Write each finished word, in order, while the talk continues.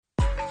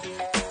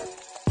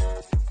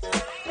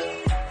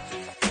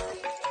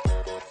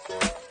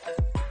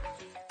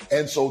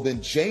And so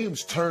then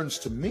James turns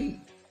to me,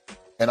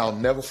 and I'll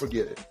never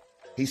forget it.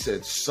 He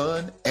said,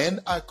 son, and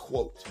I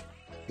quote,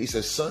 he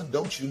says, son,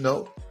 don't you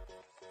know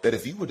that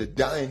if you were to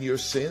die in your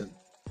sin,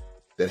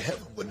 that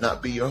heaven would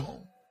not be your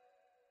home?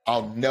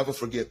 I'll never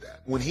forget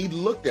that. When he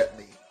looked at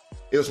me,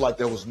 it was like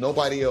there was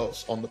nobody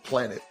else on the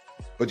planet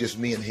but just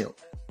me and him.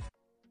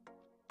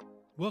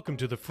 Welcome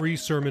to the free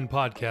sermon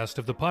podcast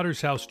of the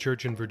Potter's House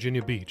Church in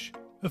Virginia Beach,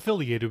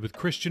 affiliated with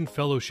Christian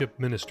Fellowship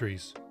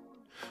Ministries.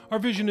 Our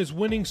vision is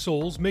winning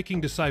souls,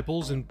 making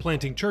disciples, and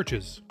planting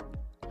churches.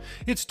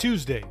 It's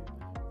Tuesday,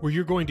 where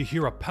you're going to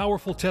hear a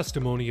powerful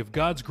testimony of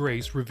God's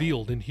grace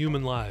revealed in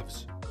human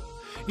lives.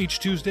 Each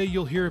Tuesday,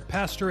 you'll hear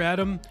Pastor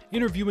Adam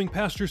interviewing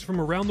pastors from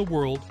around the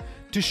world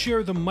to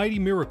share the mighty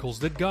miracles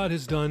that God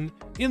has done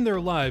in their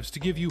lives to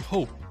give you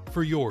hope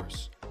for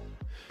yours.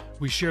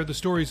 We share the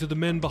stories of the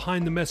men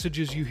behind the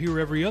messages you hear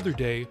every other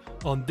day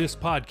on this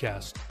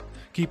podcast.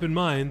 Keep in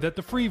mind that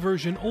the free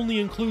version only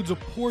includes a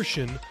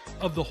portion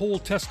of the whole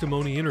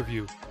testimony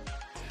interview.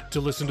 To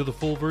listen to the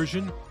full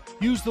version,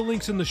 use the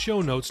links in the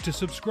show notes to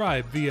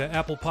subscribe via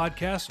Apple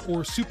Podcasts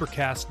or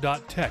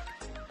supercast.tech.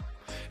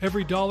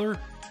 Every dollar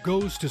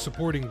goes to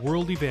supporting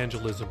world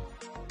evangelism.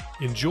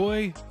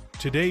 Enjoy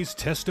today's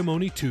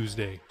Testimony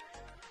Tuesday.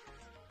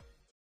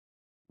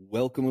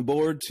 Welcome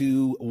aboard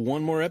to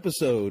one more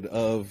episode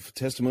of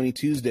Testimony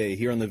Tuesday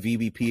here on the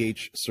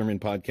VBPH Sermon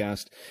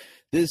Podcast.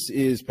 This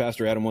is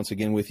Pastor Adam once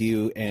again with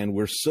you, and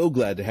we're so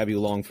glad to have you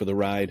along for the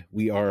ride.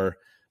 We are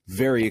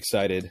very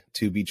excited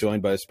to be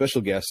joined by a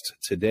special guest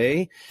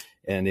today,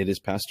 and it is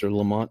Pastor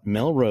Lamont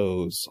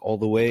Melrose, all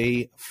the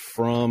way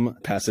from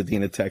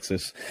Pasadena,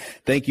 Texas.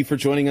 Thank you for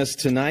joining us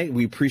tonight.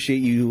 We appreciate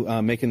you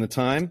making the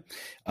time.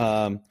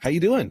 How you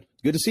doing?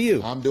 Good to see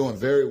you. I'm doing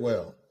very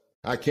well.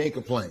 I can't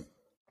complain.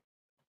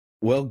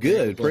 Well,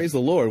 good. Praise the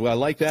Lord. Well, I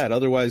like that.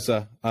 Otherwise,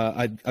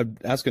 I'd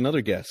ask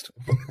another guest.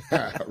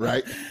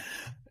 Right?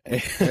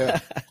 Yeah.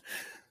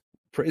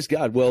 Praise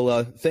God.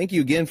 Well, thank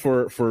you again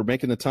for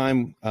making the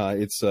time.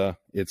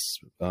 It's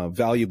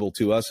valuable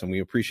to us, and we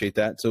appreciate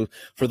that. So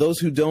for those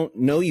who don't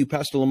know you,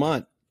 Pastor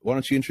Lamont, why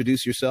don't you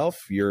introduce yourself,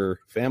 your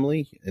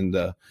family, and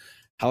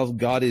how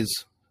God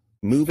is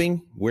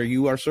moving where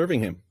you are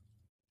serving him?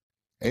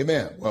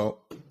 Amen.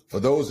 Well, for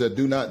those that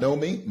do not know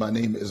me, my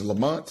name is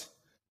Lamont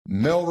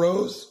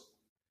Melrose,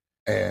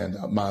 and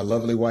my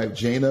lovely wife,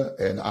 Jana,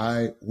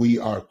 and we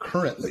are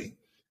currently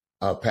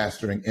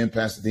pastoring in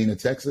Pasadena,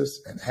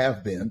 Texas, and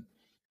have been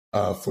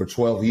for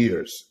 12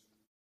 years.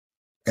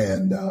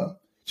 And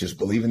just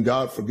believe in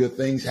God for good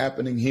things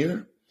happening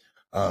here.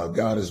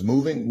 God is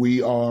moving.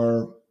 We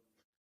are,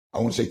 I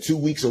want to say, 2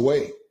 weeks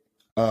away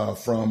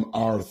from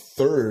our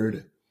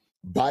third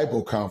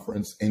Bible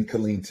conference in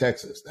Killeen,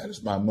 Texas. That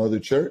is my mother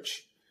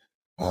church.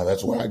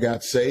 That's where I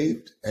got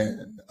saved.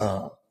 And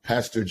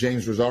Pastor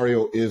James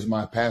Rosario is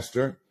my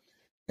pastor,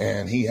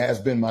 and he has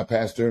been my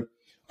pastor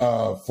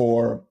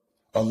for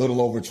a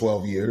little over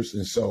 12 years.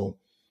 And so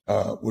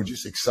we're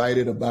just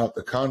excited about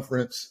the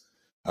conference.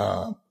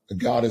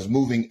 God is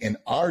moving in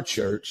our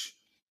church.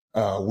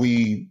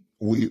 We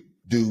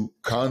do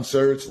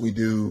concerts.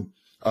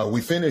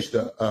 We finished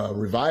a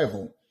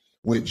revival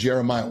with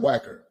Jeremiah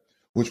Wacker,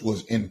 which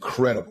was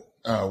incredible.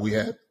 We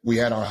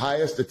had our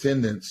highest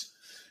attendance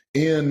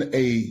in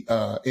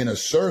a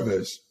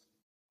service,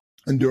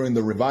 and during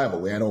the revival,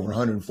 we had over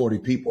 140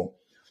 people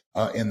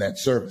in that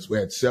service. We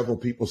had several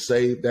people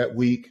saved that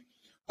week.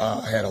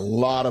 Had a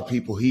lot of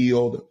people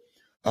healed,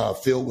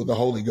 filled with the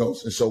Holy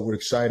Ghost. And so we're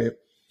excited.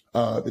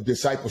 The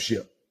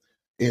discipleship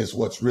is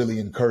what's really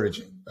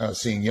encouraging.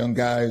 Seeing young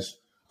guys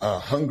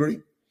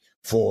hungry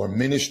for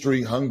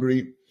ministry,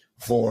 hungry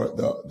for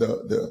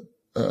the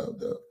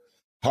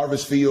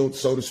harvest field,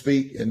 so to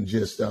speak, and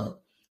just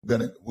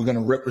we're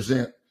gonna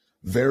represent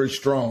very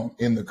strong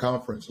in the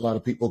conference. A lot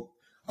of people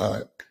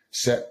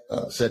set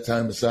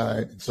time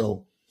aside, and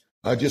so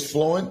just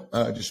flowing,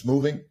 just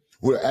moving.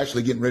 We're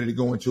actually getting ready to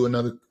go into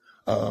another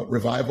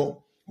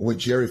revival with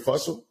Jerry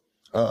Fussell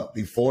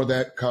before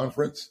that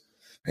conference,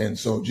 and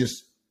so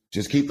just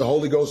keep the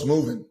Holy Ghost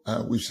moving.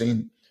 We've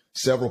seen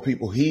several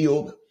people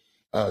healed,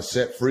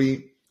 set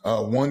free.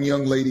 One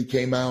young lady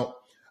came out.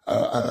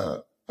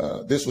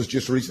 This was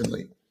just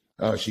recently.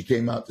 She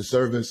came out to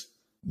service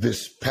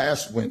this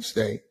past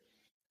Wednesday,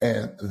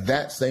 and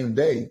that same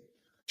day,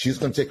 she's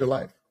going to take her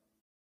life.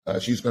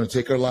 She's going to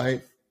take her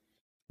life,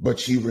 but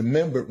she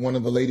remembered one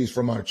of the ladies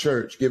from our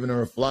church giving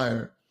her a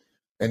flyer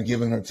and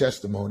giving her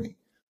testimony.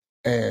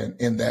 And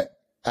in that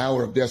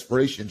hour of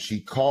desperation, she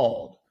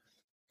called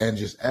and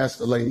just asked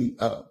the lady,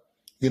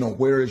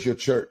 where is your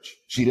church?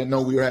 She didn't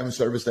know we were having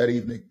service that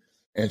evening.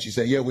 And she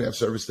said, yeah, we have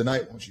service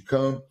tonight. Won't you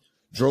come?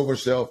 Drove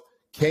herself,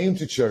 came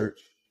to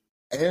church,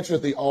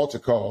 answered the altar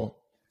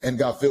call, and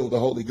got filled with the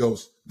Holy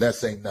Ghost that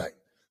same night.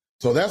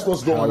 So that's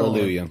what's going on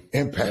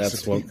in Pasadena.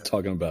 That's what I'm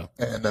talking about.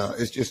 And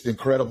it's just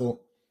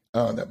incredible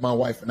that my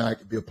wife and I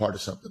could be a part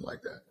of something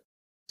like that.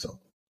 So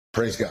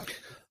praise God.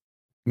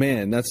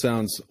 Man, that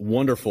sounds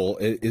wonderful.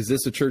 Is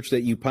this a church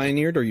that you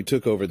pioneered or you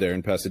took over there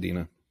in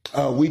Pasadena?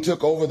 We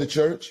took over the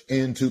church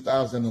in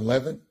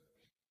 2011.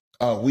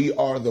 We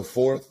are the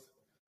fourth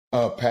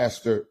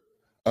pastor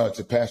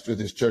to pastor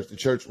this church. The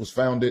church was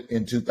founded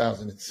in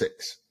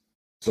 2006.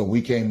 So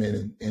we came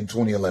in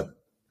 2011,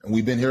 and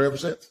we've been here ever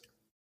since.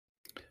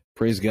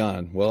 Praise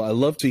God. Well, I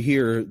love to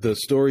hear the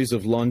stories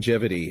of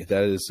longevity.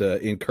 That is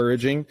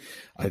encouraging.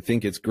 I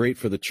think it's great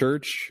for the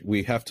church.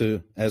 We have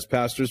to, as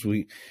pastors,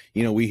 we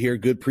hear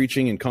good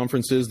preaching in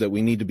conferences that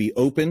we need to be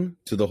open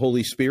to the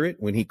Holy Spirit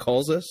when he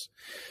calls us.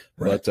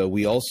 Right. But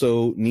we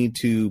also need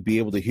to be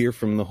able to hear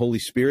from the Holy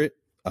Spirit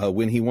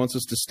when he wants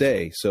us to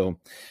stay. So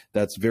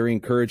that's very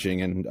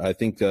encouraging. And I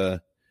think,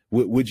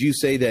 would you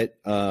say that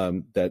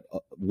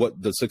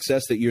what the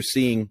success that you're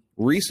seeing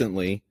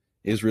recently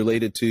is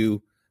related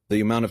to the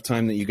amount of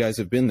time that you guys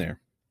have been there?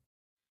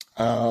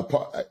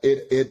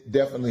 It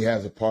definitely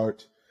has a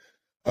part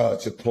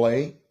to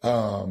play.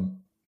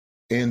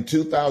 In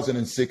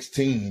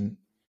 2016,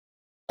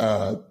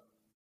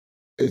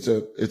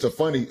 it's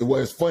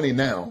funny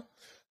now,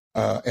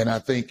 and I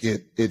think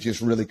it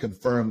just really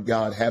confirmed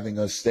God having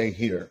us stay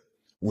here.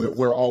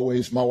 We're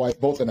always,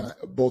 both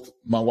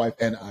my wife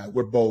and I,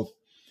 we're both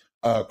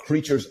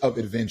creatures of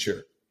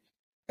adventure.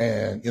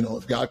 And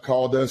if God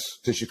called us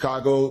to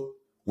Chicago,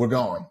 we're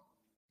gone.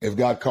 If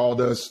God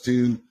called us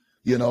to,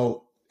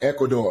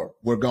 Ecuador,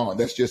 we're gone.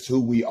 That's just who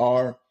we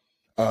are.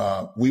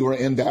 We were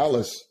in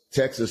Dallas,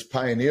 Texas,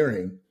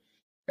 pioneering,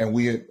 and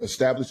we had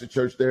established a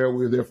church there.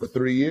 We were there for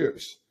 3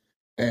 years.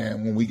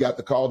 And when we got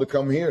the call to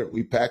come here,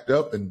 we packed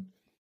up and,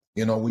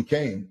 we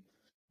came.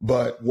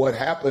 But what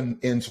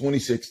happened in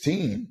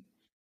 2016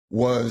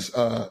 was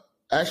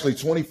actually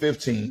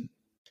 2015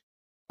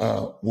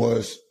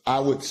 was,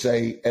 I would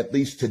say, at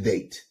least to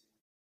date,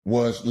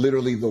 was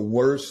literally the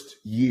worst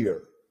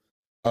year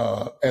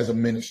as a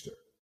minister,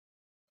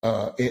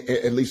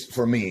 at least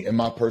for me in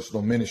my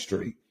personal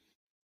ministry.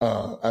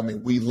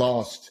 We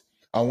lost,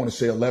 I want to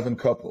say 11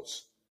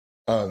 couples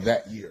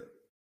that year.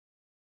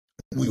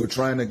 We were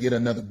trying to get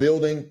another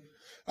building.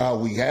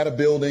 We had a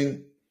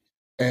building,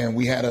 and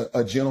we had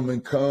a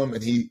gentleman come,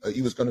 and he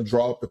was going to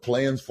draw up the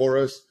plans for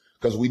us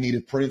because we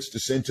needed prints to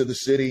send to the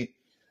city.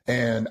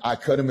 And I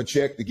cut him a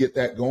check to get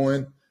that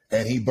going,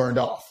 and he burned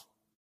off.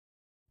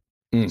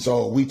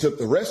 So we took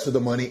the rest of the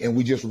money and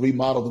we just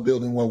remodeled the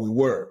building where we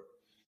were.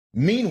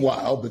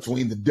 Meanwhile,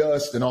 between the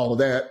dust and all of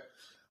that,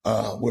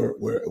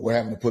 we're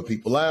having to put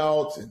people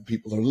out, and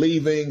people are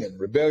leaving, and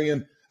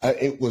rebellion.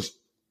 It was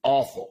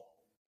awful.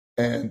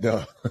 And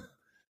I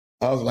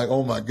was like,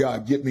 oh my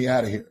God, get me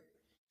out of here.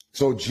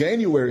 So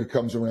January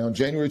comes around,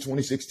 January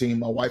 2016,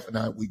 my wife and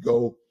I, we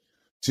go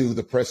to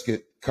the Prescott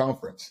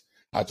conference.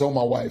 I told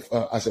my wife,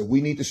 I said,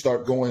 we need to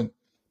start going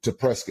to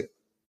Prescott.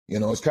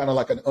 It's kind of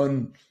like an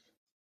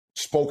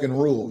unspoken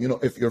rule.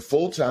 If you're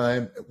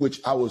full-time, which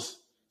I was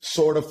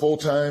sort of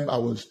full-time, I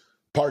was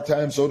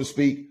part-time, so to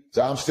speak.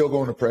 So I'm still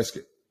going to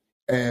Prescott.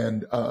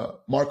 And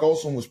Mark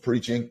Olson was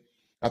preaching.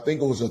 I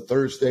think it was a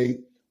Thursday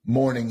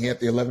morning. He had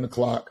the 11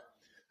 o'clock.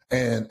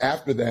 And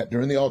after that,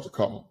 during the altar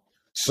call,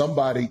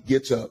 somebody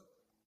gets up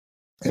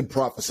and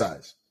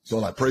prophesies. So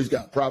like, praise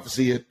God,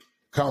 prophecy at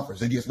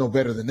conference. It gets no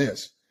better than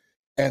this.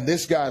 And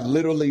this guy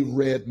literally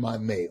read my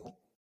mail.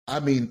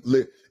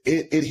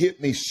 It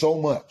hit me so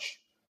much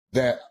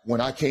that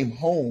when I came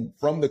home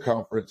from the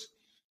conference,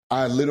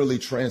 I literally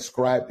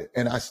transcribed it.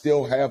 And I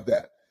still have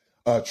that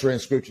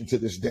transcription to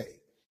this day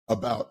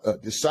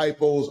about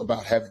disciples,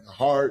 about having a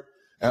heart.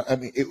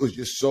 It was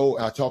just so,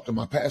 I talked to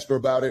my pastor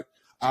about it.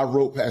 I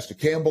wrote Pastor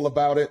Campbell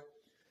about it.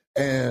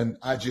 And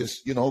I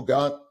just,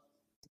 God,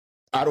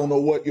 I don't know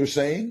what you're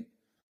saying,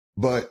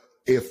 but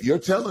if you're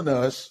telling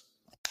us,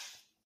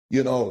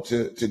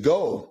 to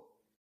go,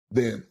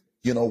 then,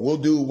 we'll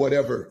do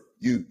whatever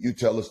you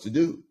tell us to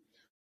do.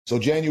 So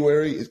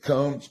January, it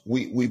comes,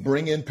 we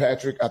bring in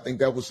Patrick. I think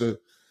that was the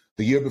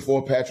year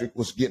before Patrick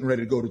was getting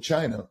ready to go to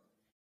China.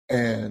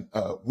 And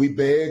we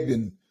begged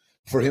and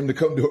for him to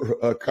come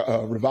to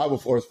a revival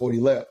for us before he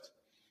left.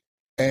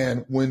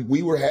 And when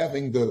we were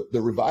having the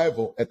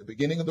revival, at the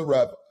beginning of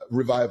the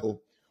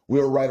revival, we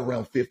were right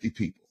around 50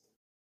 people.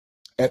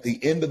 At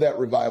the end of that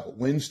revival,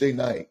 Wednesday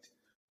night,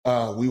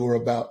 we were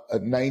about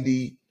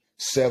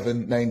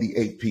 97,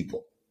 98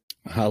 people.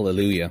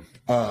 Hallelujah.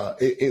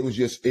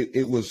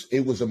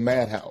 It was a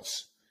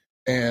madhouse.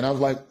 And I was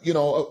like,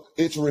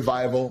 it's a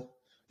revival.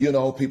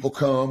 People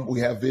come, we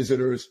have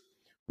visitors.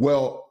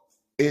 Well,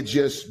 it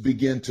just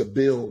began to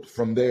build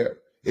from there.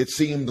 It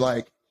seemed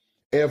like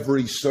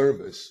every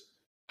service,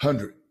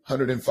 100,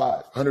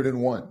 105,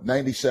 101,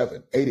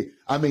 97, 80.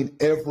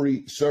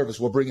 Every service,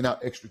 we're bringing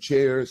out extra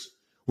chairs.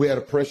 We had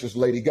a precious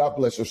lady, God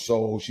bless her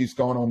soul. She's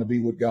gone on to be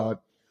with God.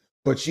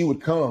 But she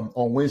would come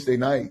on Wednesday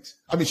nights.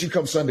 She'd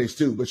come Sundays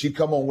too, but she'd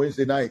come on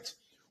Wednesday nights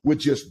with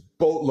just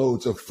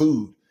boatloads of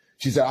food.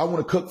 She said, I want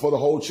to cook for the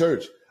whole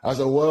church. I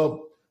said,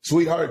 well,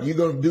 sweetheart, you're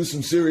going to do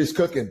some serious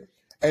cooking.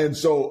 And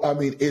so,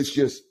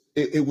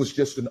 it was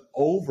just an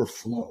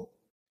overflow.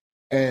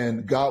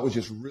 And God was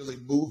just really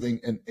moving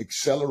and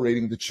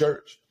accelerating the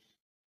church.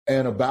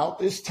 And about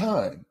this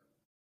time,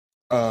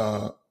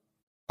 one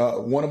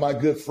of my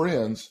good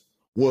friends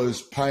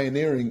was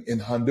pioneering in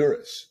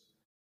Honduras.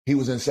 He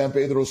was in San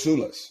Pedro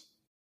Sulas.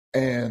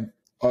 And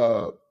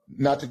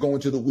not to go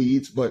into the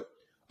weeds, but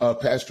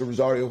Pastor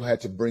Rosario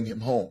had to bring him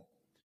home.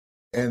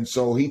 And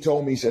so he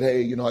told me, he said,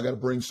 hey, I got to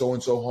bring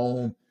so-and-so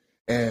home.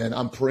 And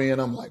I'm praying.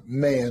 I'm like,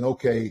 man,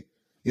 okay,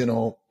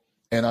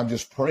 and I'm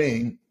just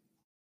praying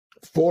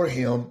for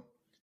him.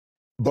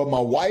 But my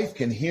wife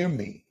can hear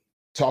me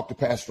talk to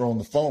Pastor on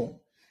the phone.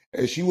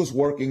 As she was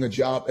working a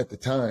job at the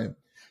time,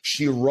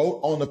 she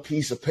wrote on a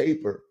piece of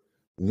paper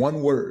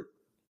one word.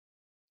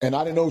 And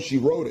I didn't know she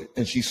wrote it.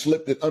 And she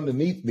slipped it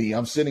underneath me.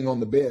 I'm sitting on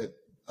the bed.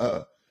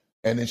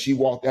 And then she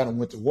walked out and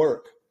went to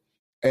work.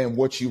 And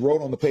what she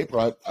wrote on the paper,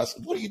 I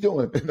said, what are you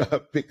doing? And I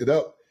picked it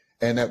up.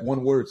 And that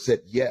one word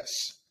said yes.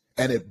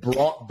 And it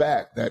brought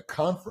back that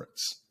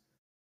conference.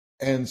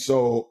 And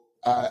so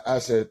I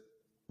said,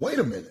 wait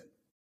a minute.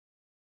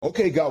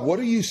 Okay, God, what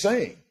are you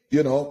saying?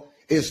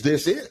 Is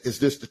this it? Is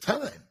this the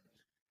time?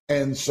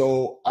 And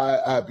so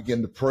I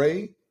began to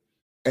pray.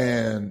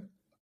 And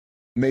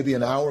maybe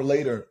an hour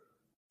later,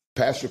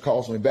 Pastor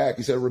calls me back.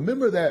 He said,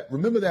 remember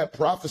that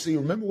prophecy?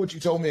 Remember what you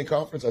told me in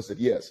conference? I said,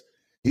 yes.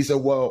 He said,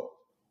 well,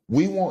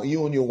 we want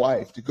you and your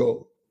wife to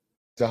go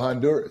to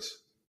Honduras.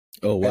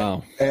 Oh,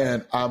 wow.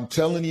 And I'm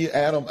telling you,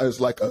 Adam, it's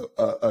like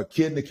a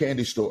kid in a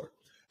candy store.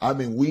 I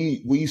mean,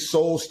 we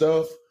sold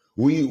stuff.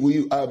 We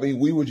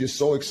were just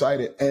so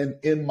excited. And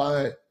in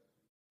my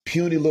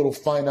puny little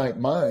finite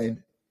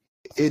mind,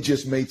 it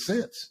just made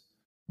sense.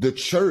 The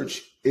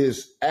church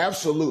is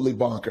absolutely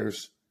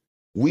bonkers.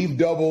 We've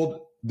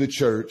doubled the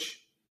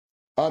church.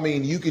 I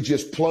mean, you could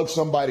just plug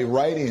somebody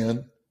right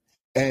in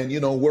and,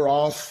 we're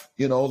off,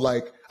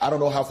 like, I don't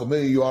know how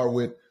familiar you are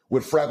with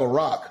Fraggle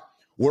Rock.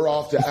 We're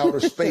off to outer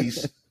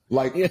space,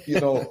 like,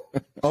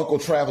 Uncle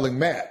Traveling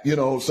Matt,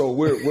 so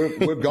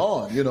we're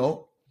gone,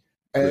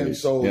 And Great.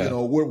 so, Yeah.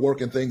 We're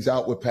working things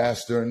out with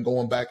Pastor and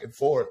going back and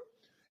forth,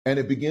 and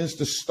it begins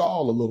to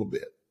stall a little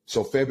bit.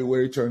 So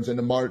February turns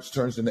into March,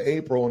 turns into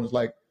April, and it's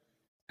like,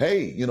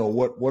 hey,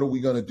 what are we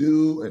going to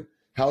do? And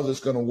how's this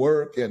going to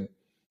work? And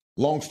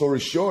long story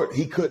short,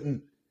 he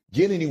couldn't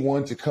get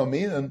anyone to come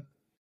in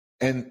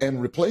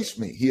and replace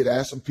me. He had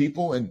asked some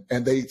people and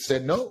they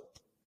said no,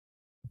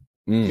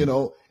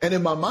 and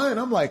in my mind,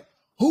 I'm like,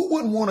 who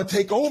wouldn't want to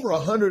take over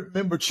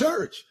 100-member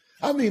church?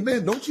 I mean,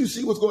 man, don't you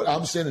see what's going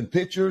on? I'm sending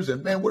pictures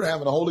and man, we're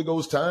having a Holy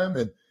Ghost time.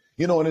 And,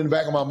 and in the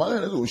back of my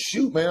mind, I was,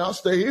 shoot, man, I'll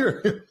stay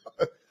here.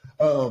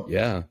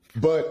 Yeah.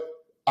 But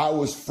I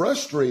was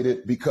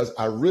frustrated because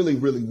I really,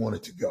 really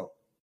wanted to go.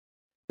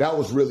 That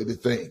was really the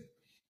thing,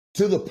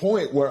 to the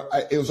point where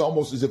it was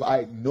almost as if I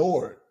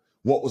ignored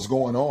what was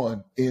going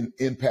on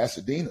in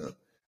Pasadena.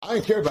 I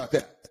didn't care about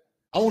that.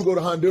 I want to go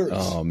to Honduras.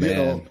 Oh,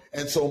 man.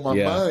 And so my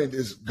mind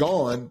is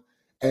gone.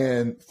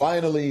 And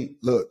finally,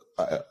 look,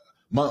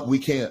 we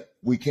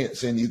can't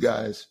send you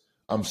guys.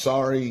 I'm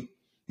sorry.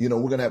 We're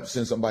going to have to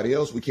send somebody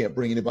else. We can't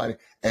bring anybody.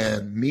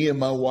 And me and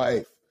my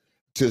wife,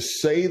 to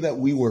say that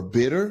we were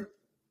bitter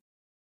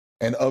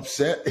and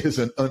upset is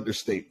an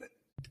understatement.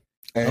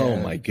 And oh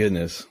my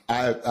goodness.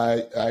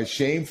 I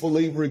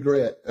shamefully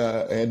admit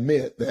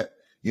that,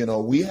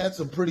 we had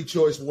some pretty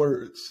choice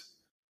words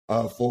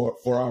for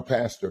our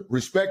pastor,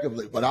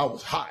 respectively, but I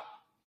was hot.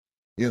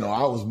 I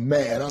was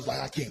mad. I was like,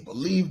 I can't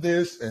believe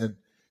this. And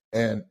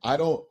I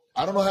don't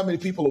know how many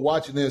people are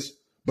watching this,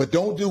 but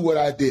don't do what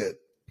I did.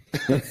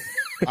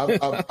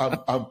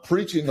 I'm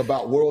preaching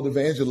about world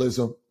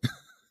evangelism.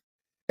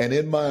 And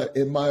in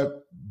my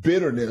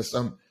bitterness,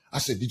 I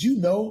said, did you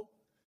know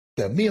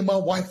that me and my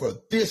wife are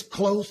this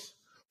close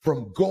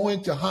from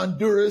going to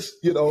Honduras?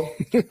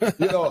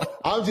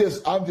 I'm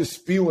just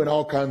spewing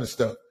all kinds of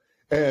stuff.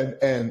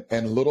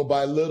 And little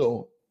by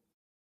little,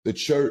 the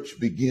church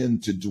began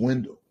to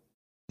dwindle,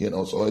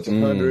 so it's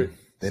 100,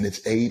 then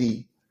it's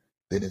 80,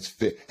 then it's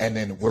 50. And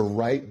then we're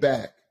right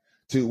back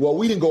to, well,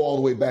 we didn't go all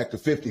the way back to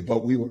 50,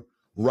 but we were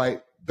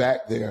right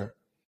back there.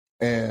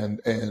 And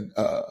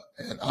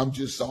I'm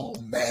just all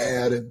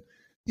mad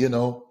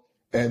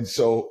and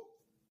so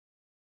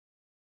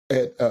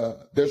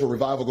there's a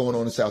revival going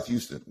on in South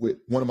Houston with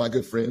one of my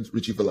good friends,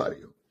 Richie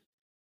Valadio.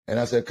 And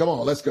I said, come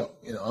on, let's go.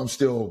 I'm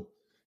still,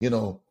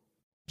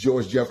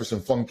 George Jefferson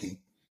funky.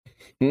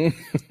 And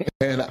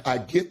I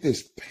get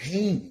this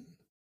pain.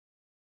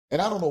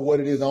 And I don't know what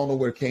it is. I don't know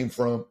where it came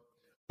from.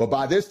 But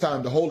by this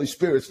time, the Holy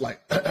Spirit's like,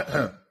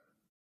 and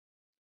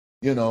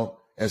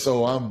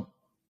so I'm,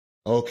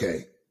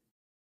 okay,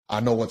 I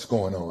know what's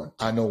going on.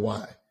 I know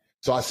why.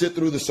 So I sit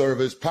through the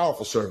service,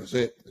 powerful service,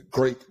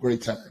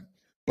 great time.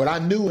 But I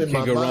knew in my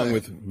mind. Can't go wrong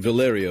with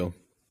Valerio.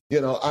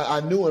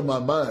 I knew in my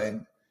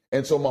mind.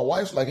 And so my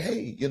wife's like,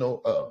 hey,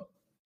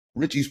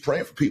 Richie's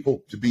praying for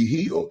people to be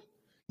healed.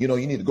 You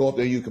need to go up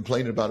there. You're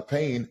complaining about a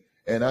pain.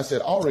 And I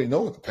said, I already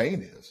know what the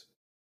pain is.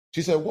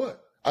 She said,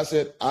 what? I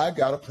said, I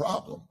got a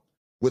problem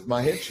with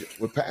my headship,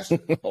 with pastor.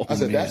 I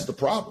said, that's the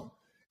problem.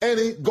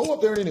 And go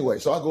up there anyway.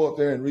 So I go up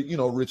there and,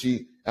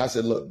 Richie, I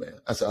said, look, man,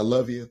 I said, I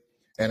love you.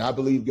 And I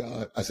believe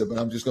God. I said, but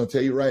I'm just going to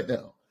tell you right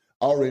now,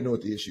 I already know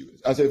what the issue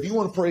is. I said, if you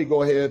want to pray,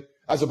 go ahead.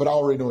 I said, but I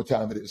already know what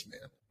time it is,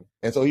 man.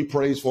 And so he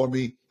prays for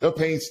me. The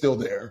pain's still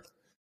there.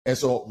 And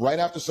so right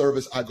after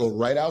service, I go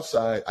right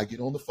outside. I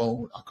get on the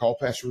phone. I call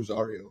Pastor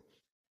Rosario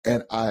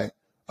and I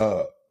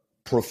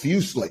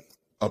profusely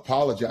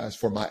apologized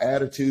for my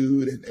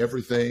attitude and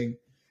everything.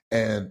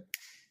 And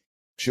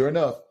sure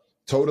enough,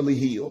 totally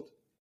healed.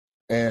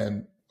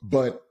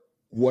 But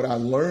what I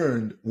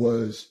learned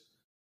was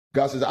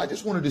God says, I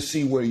just wanted to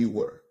see where you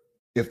were.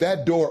 If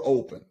that door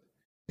opened,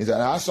 he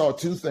said, I saw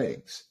two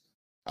things.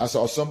 I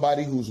saw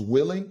somebody who's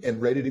willing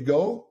and ready to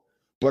go,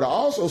 but I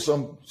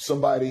also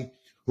somebody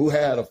who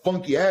had a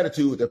funky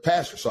attitude with their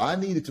pastor. So I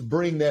needed to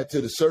bring that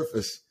to the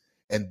surface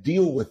and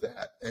deal with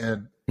that.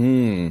 And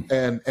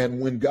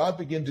when God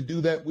began to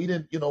do that, we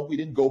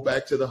didn't go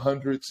back to the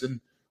hundreds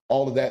and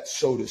all of that,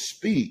 so to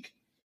speak.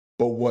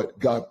 But what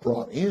God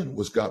brought in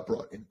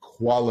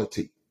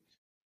quality.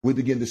 We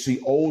begin to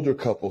see older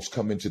couples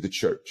come into the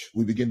church.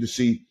 We begin to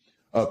see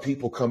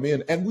people come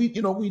in, and we'd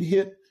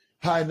hit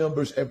high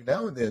numbers every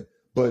now and then,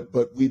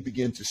 but we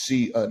begin to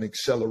see an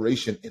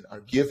acceleration in our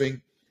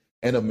giving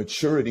and a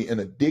maturity and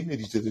a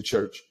dignity to the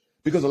church.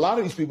 Because a lot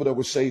of these people that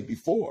were saved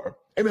before,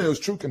 I mean, it was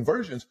true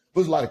conversions, but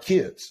it was a lot of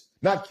kids,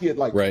 not kid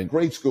like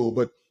grade school,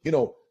 but,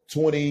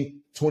 20,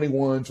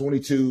 21,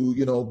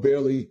 22,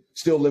 barely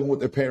still living with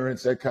their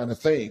parents, that kind of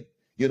thing,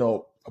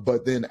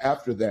 But then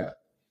after that,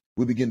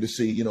 we begin to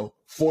see,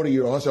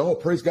 40-year-olds say, oh,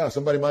 praise God,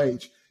 somebody my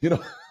age,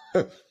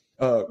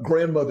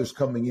 grandmothers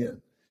coming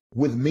in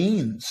with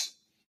means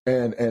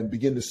and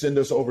begin to send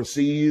us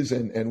overseas.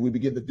 And we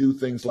begin to do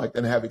things like that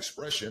and have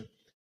expression.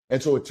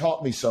 And so it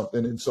taught me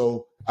something. And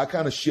so I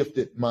kind of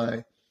shifted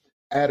my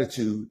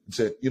attitude and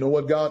said, you know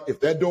what, God, if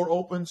that door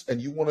opens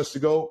and you want us to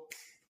go,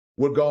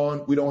 we're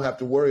gone. We don't have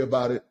to worry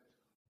about it.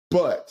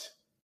 But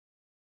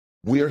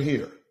we're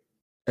here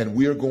and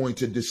we're going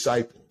to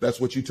disciple. That's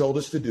what you told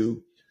us to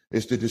do,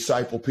 is to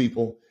disciple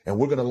people. And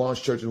we're going to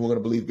launch churches. And we're going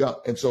to believe God.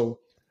 And so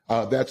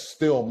that's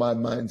still my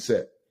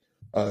mindset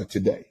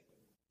today.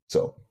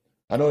 So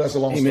I know that's a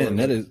long story.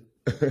 Amen.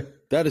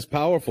 That is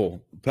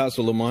powerful,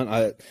 Pastor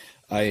Lamont.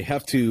 I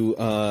have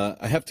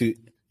to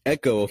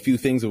echo a few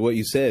things of what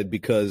you said,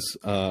 because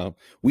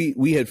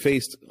we had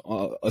faced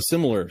a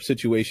similar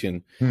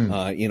situation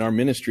in our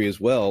ministry as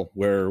well,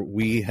 where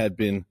we had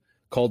been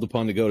called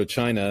upon to go to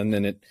China, and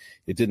then it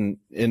didn't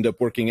end up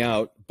working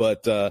out.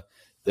 But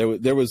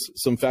there was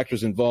some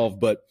factors involved.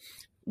 But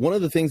one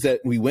of the things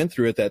that we went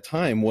through at that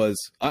time was,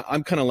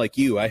 I'm kind of like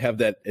you. I have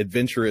that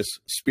adventurous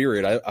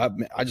spirit.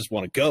 I just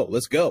want to go.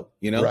 Let's go.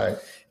 Right.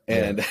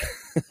 And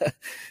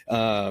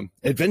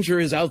adventure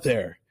is out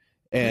there.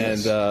 And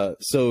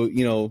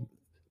so,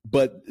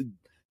 but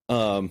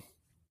the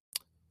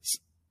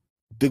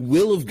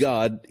will of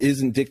God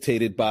isn't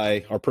dictated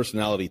by our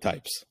personality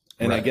types.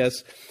 And I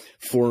guess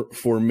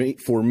for me,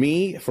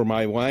 for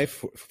my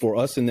wife, for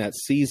us in that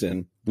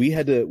season, we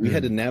had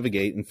to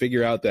navigate and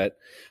figure out that,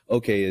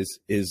 okay,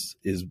 is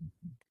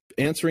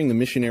answering the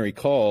missionary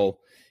call,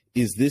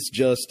 is this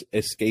just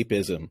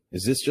escapism?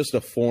 Is this just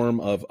a form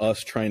of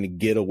us trying to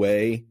get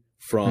away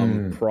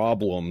from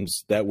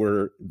problems that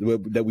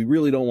we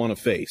really don't want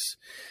to face?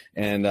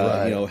 And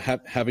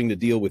having to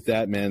deal with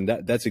that, man,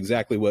 that's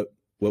exactly what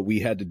we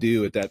had to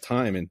do at that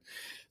time. And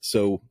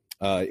so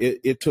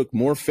it took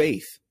more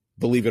faith,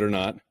 believe it or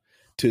not,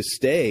 to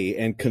stay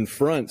and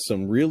confront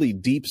some really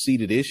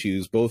deep-seated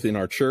issues, both in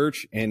our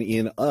church and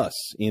in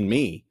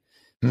me,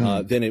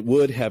 than it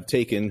would have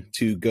taken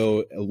to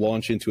go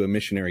launch into a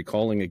missionary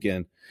calling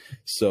again.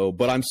 So,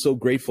 but I'm so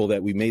grateful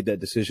that we made that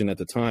decision at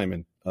the time.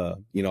 And,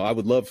 I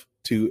would love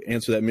to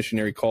answer that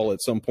missionary call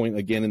at some point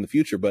again in the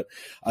future. But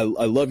I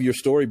love your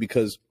story,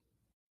 because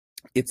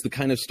it's the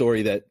kind of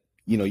story that,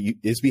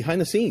 is behind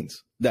the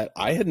scenes that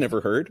I had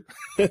never heard.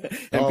 And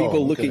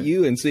people look at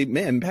you and say,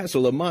 man, Pastor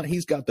Lamont,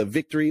 he's got the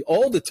victory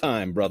all the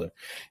time, brother.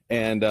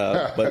 And,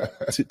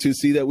 but to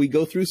see that we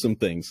go through some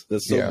things,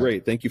 that's so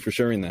great. Thank you for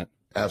sharing that.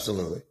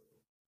 Absolutely.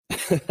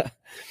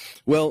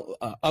 Well,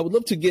 I would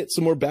love to get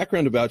some more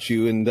background about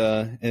you.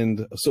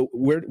 And so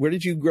where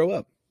did you grow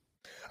up?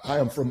 I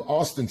am from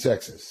Austin,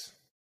 Texas.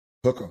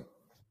 Hookham.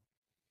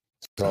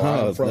 So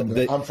I'm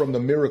from the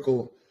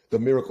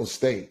miracle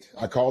state.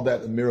 I call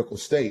that the miracle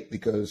state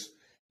because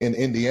in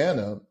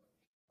Indiana,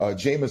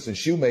 Jameson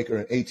Shoemaker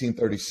in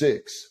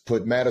 1836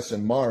 put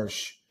Madison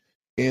Marsh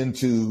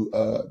into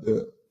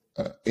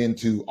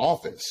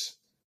office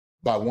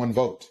by one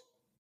vote.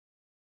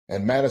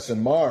 And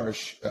Madison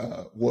Marsh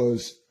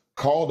was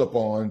called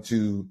upon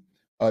to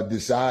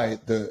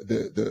decide,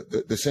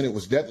 the Senate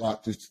was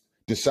deadlocked to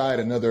decide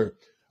another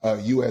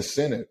U.S.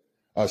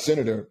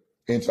 senator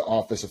into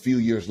office a few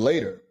years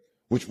later,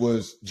 which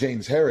was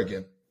James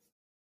Harrigan,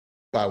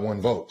 by one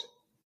vote.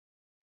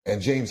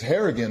 And James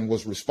Harrigan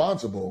was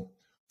responsible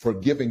for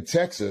giving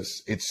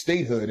Texas its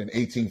statehood in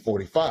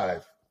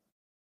 1845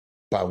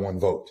 by one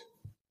vote.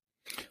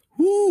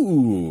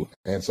 Ooh.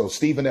 And so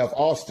Stephen F.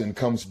 Austin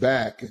comes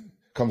back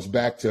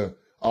to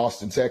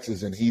Austin,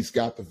 Texas, and he's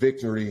got the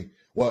victory.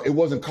 Well, it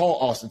wasn't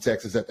called Austin,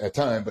 Texas at that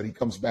time, but he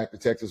comes back to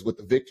Texas with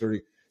the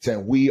victory,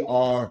 saying we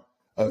are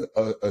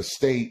a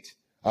state.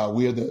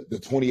 We are the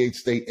 28th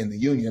state in the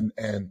union,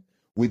 and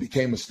we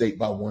became a state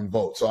by one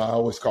vote. So I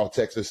always call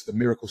Texas the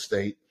miracle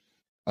state.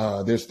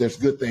 There's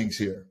good things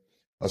here,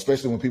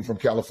 especially when people from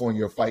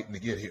California are fighting to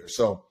get here.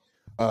 So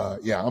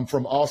Yeah, I'm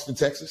from Austin,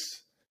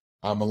 Texas.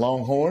 I'm a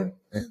Longhorn,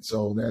 and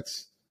so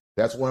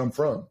that's where I'm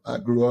from. I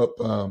grew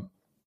up.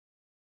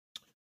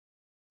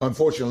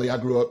 Unfortunately, I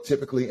grew up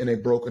typically in a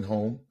broken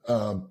home.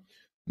 I'm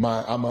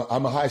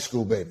a high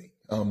school baby.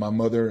 My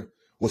mother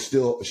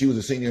she was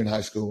a senior in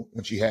high school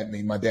when she had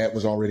me. My dad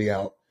was already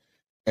out,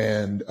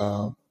 and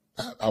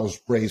I was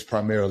raised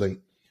primarily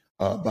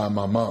by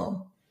my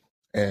mom.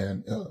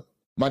 And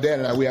my dad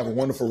and I, we have a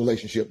wonderful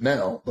relationship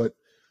now, but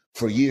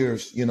for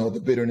years,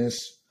 the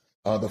bitterness,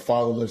 the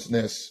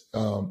fatherlessness,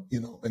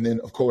 and then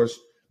of course,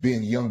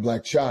 being a young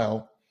Black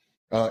child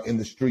in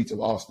the streets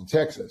of Austin,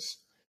 Texas,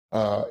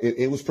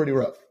 it was pretty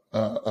rough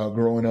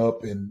growing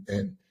up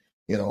and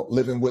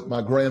living with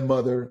my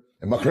grandmother,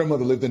 and my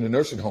grandmother lived in a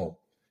nursing home.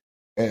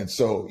 And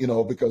so,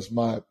 because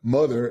my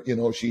mother,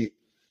 she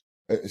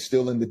is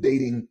still in the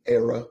dating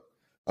era,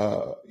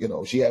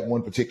 she had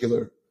one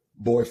particular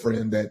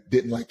boyfriend that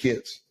didn't like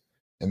kids.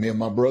 And me and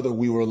my brother,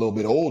 we were a little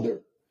bit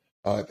older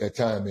at that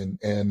time,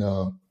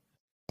 and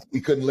we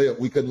couldn't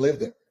live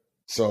there.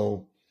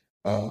 So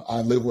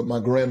I lived with my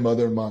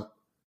grandmother. My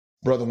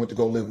brother went to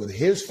go live with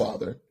his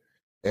father.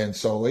 And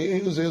so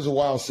it was a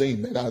wild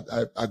scene, man.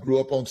 I grew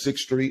up on 6th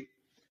Street.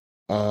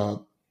 I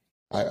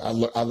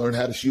learned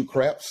how to shoot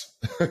craps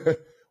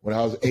when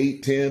I was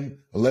 8, 10,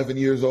 11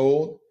 years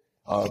old.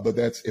 But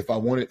that's if I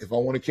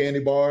wanted candy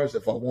bars,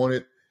 if I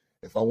wanted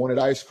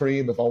ice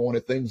cream, if I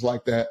wanted things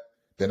like that,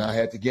 then I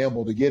had to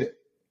gamble to get it.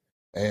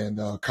 And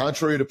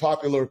contrary to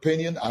popular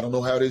opinion, I don't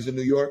know how it is in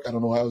New York. I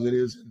don't know how it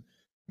is in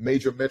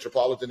major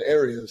metropolitan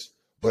areas.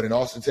 But in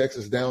Austin,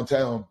 Texas,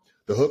 downtown,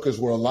 the hookers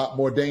were a lot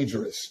more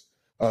dangerous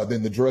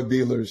than the drug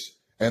dealers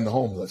and the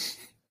homeless.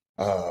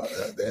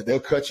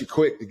 They'll cut you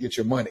quick to get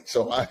your money.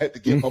 So I had to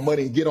get my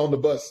money and get on the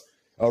bus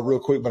real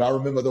quick. But I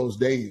remember those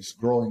days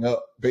growing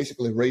up,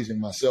 basically raising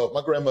myself.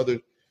 My grandmother,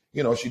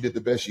 she did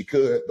the best she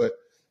could, but,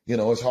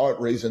 it's hard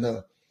raising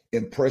a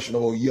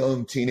impressionable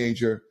young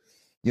teenager.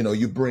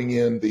 You bring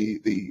in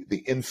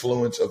the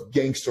influence of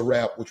gangster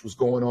rap, which was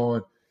going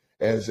on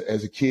as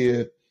a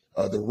kid,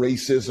 the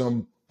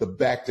racism, the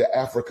back to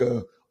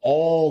Africa,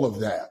 all of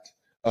that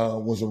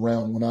was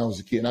around when I was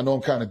a kid. And I know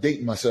I'm kind of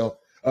dating myself,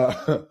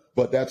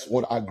 but that's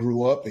what I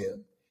grew up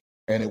in.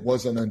 And it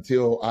wasn't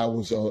until I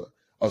was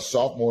a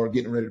sophomore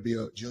getting ready to be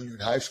a junior in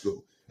high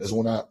school is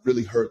when I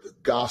really heard the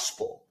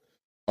gospel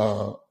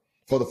for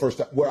the first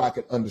time, where I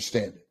could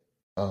understand it.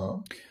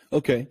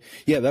 Okay.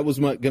 Yeah, that was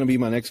going to be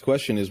my next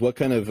question is what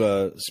kind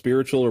of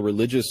spiritual or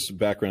religious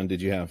background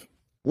did you have?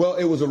 Well,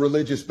 it was a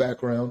religious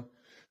background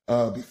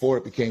before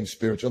it became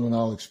spiritual, and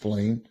I'll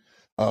explain.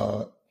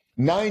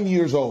 9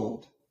 years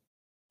old,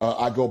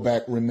 I go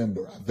back, I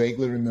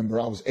vaguely remember,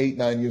 I was 8,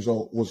 9 years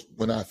old, was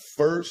when I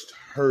first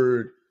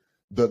heard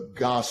the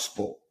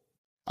gospel.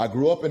 I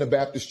grew up in a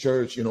Baptist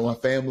church. My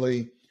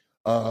family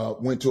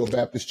went to a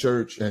Baptist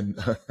church, and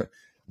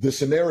the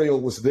scenario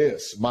was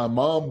this. My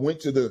mom went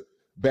to the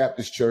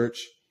Baptist church,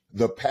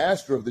 the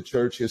pastor of the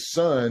church, his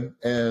son,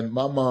 and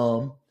my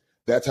mom.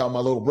 That's how my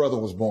little brother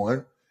was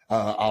born.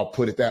 I'll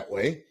put it that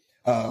way.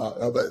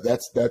 But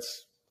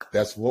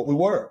that's what we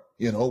were.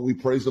 We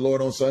praise the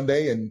Lord on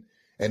Sunday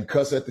and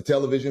cuss at the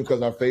television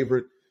because our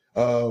favorite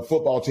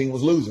football team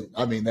was losing.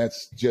 I mean,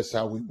 that's just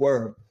how we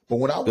were. But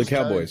when I was the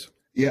Cowboys,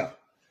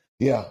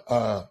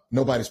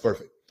 nobody's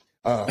perfect.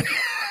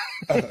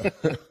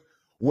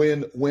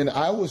 When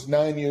I was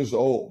 9 years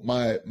old,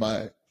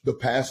 the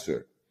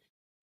pastor,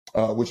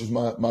 which is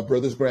my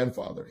brother's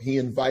grandfather, he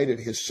invited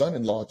his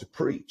son-in-law to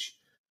preach.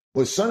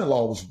 Well, his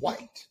son-in-law was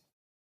white.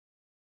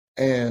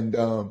 And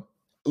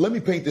let me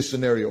paint this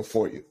scenario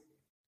for you.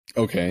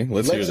 Okay,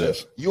 let's hear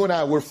this. You and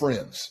I, we're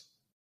friends.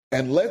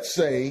 And let's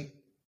say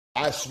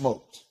I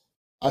smoked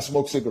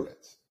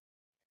cigarettes.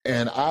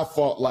 And I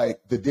fought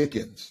like the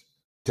Dickens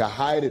to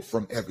hide it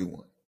from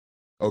everyone.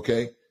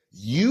 Okay?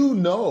 You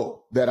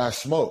know that I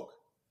smoke,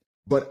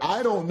 but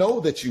I don't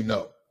know that you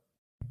know.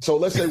 So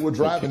let's say we're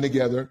driving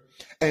together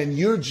and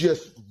you're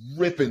just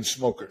ripping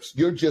smokers.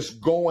 You're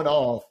just going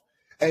off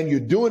and you're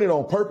doing it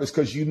on purpose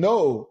because you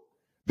know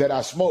that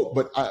I smoke,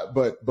 but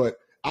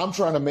I'm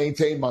trying to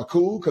maintain my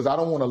cool because I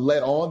don't want to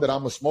let on that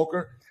I'm a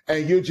smoker.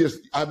 And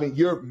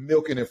you're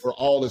milking it for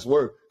all it's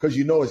worth because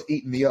you know it's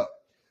eating me up.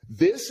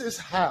 This is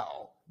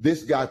how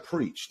this guy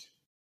preached.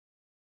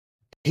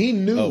 He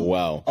knew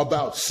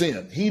about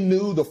sin. He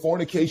knew the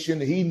fornication.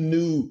 He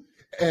knew,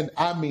 and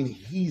I mean,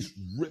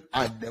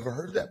 I never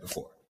heard that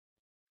before.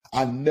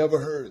 I never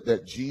heard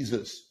that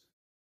Jesus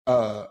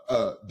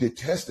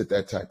detested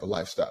that type of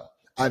lifestyle.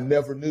 I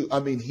never knew.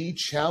 I mean, he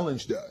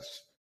challenged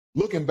us.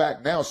 Looking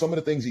back now, some of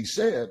the things he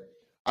said,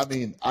 I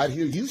mean, I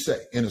hear you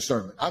say in a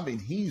sermon. I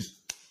mean,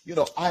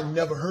 I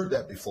never heard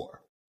that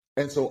before.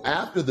 And so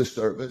after the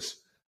service,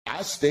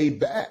 I stayed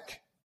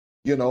back,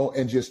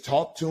 and just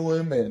talked to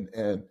him.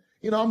 And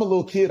I'm a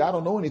little kid. I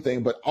don't know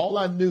anything, but all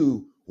I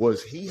knew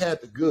was he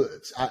had the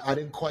goods. I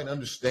didn't quite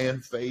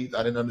understand faith.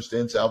 I didn't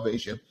understand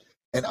salvation.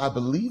 And I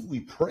believe we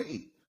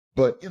prayed,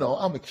 but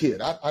I'm a kid.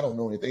 I don't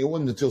know anything. It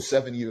wasn't until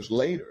 7 years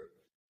later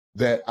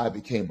that I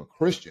became a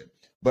Christian.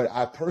 But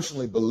I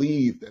personally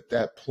believe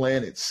that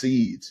planted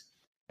seeds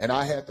And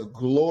I had the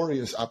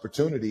glorious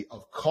opportunity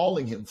of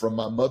calling him from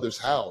my mother's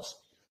house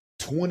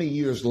 20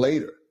 years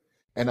later.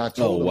 And I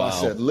told him, I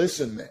said,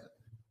 listen, man,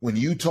 when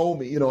you told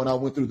me, and I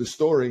went through the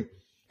story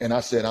and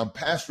I said, I'm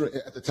pastoring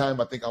at the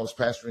time. I think I was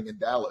pastoring in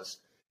Dallas.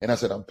 And I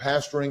said, I'm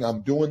pastoring,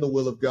 I'm doing the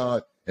will of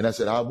God. And I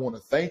said, I want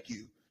to thank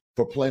you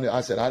for playing it.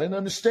 I said, I didn't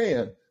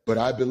understand, but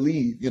I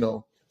believe,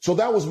 so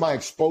that was my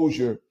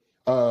exposure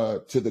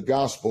to the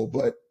gospel.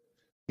 But,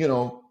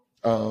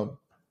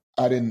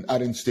 I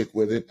didn't stick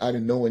with it. I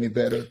didn't know any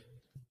better.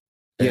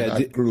 And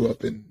I grew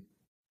up in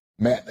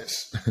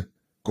madness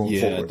going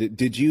forward.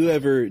 Did you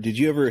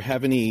ever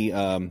have any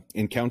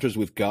encounters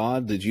with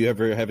God? Did you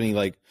ever have any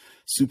like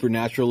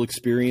supernatural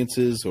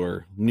experiences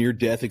or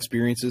near-death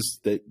experiences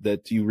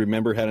that you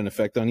remember had an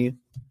effect on you?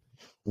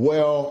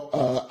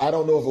 Well, I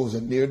don't know if it was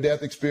a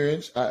near-death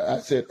experience. I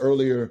said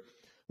earlier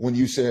when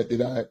you said,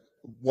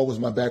 what was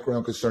my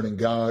background concerning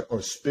God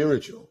or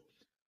spiritual?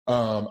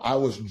 I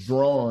was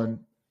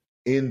drawn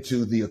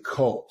into the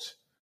occult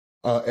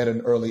at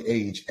an early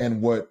age.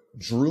 And what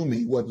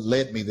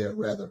led me there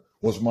rather,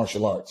 was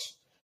martial arts.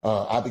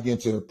 I began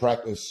to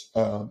practice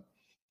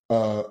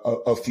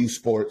a few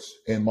sports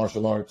in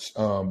martial arts.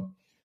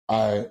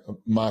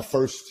 My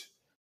first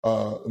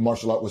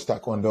martial art was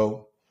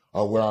Taekwondo,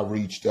 where I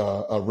reached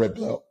a red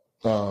belt.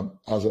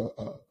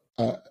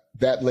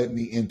 That led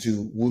me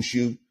into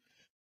Wushu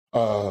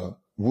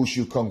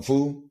Kung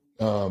Fu,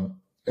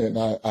 and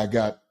I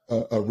got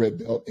a red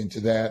belt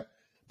into that.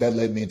 That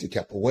led me into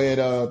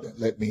capoeira. That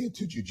led me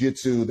into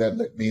jiu-jitsu. That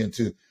led me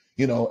into,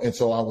 and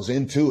so I was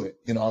into it.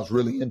 I was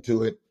really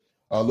into it.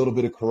 A little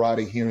bit of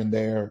karate here and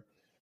there,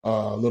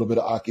 a little bit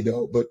of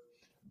Aikido. But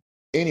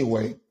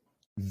anyway,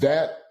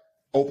 that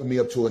opened me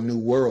up to a new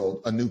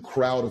world, a new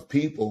crowd of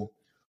people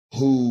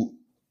who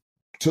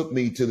took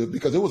me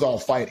because it was all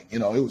fighting. It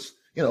was,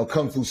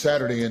 Kung Fu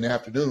Saturday in the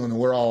afternoon, and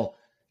we're all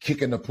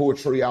kicking the poor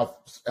tree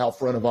out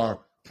front of our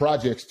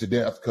projects to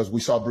death because we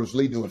saw Bruce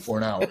Lee do it for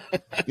an hour,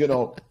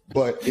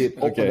 but it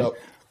opened up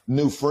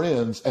new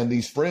friends, and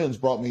these friends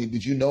brought me,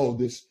 did you know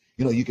this,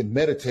 you can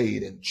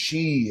meditate and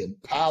chi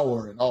and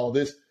power and all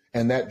this.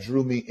 And that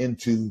drew me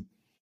into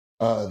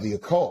the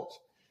occult,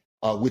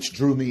 which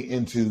drew me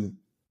into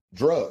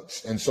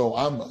drugs. And so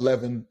I'm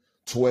 11,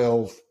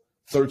 12,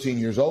 13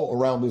 years old.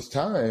 Around this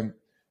time,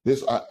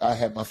 I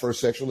had my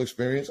first sexual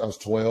experience. I was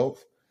 12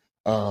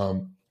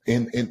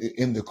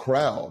 in the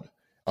crowd.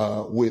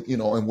 And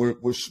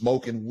we're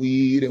smoking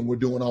weed and we're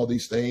doing all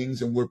these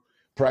things and we're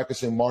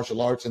practicing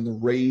martial arts and the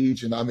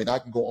rage. And I mean, I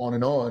can go on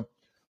and on,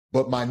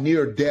 but my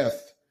near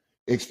death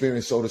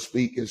experience, so to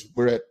speak, is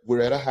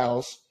we're at a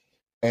house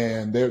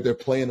and they're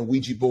playing a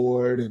Ouija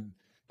board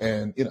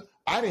and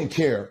I didn't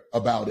care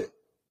about it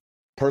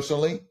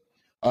personally.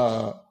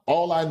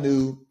 All I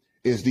knew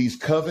is these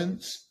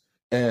covens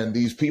and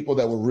these people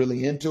that were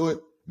really into it,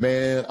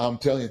 man, I'm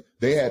telling you,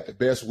 they had the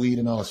best weed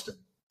in Austin.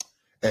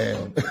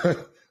 And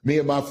me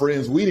and my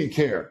friends, we didn't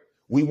care.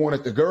 We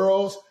wanted the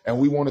girls and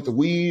we wanted the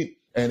weed.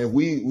 And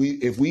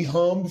if we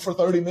hummed for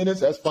 30 minutes,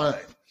 that's fine.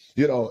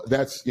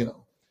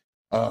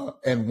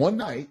 And one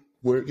night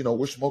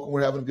we're smoking,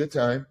 we're having a good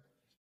time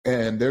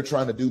and they're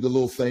trying to do the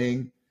little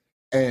thing.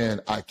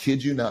 And I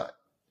kid you not,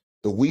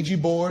 the Ouija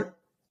board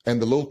and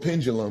the little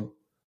pendulum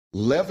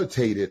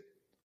levitated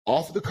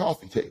off the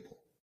coffee table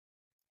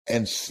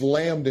and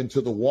slammed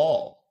into the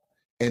wall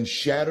and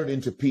shattered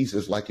into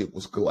pieces like it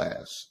was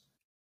glass.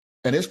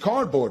 And it's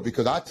cardboard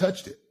because I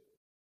touched it.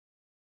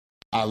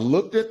 I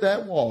looked at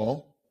that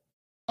wall.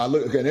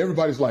 And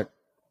everybody's like,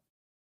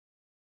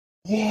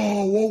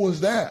 whoa, what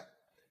was that?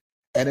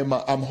 And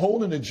I'm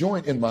holding a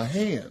joint in my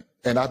hand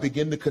and I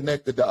begin to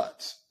connect the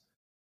dots.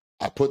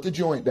 I put the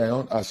joint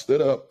down. I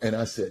stood up and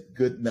I said,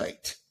 good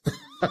night.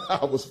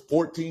 I was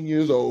 14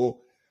 years old.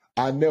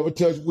 I never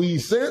touched weed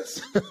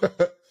since.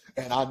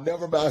 And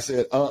I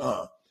said,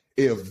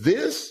 if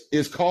this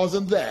is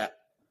causing that,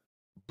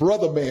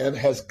 brother man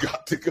has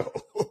got to go.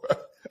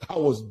 I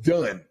was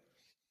done.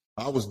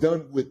 I was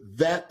done with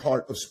that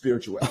part of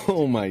spirituality.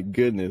 Oh my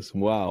goodness.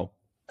 Wow.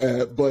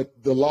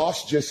 But the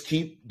lost just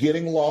keep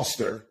getting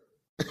loster.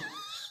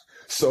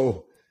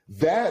 So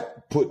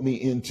that put me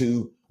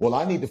into, well,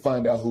 I need to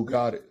find out who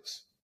God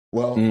is.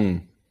 Well,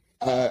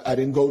 I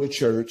didn't go to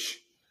church.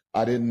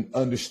 I didn't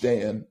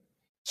understand.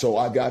 So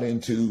I got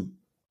into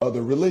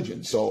other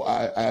religions. So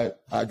I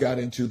got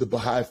into the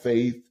Baha'i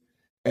faith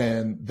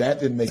and that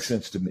didn't make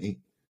sense to me.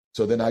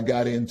 So then I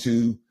got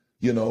into,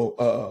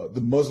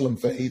 the Muslim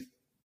faith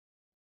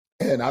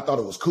and I thought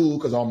it was cool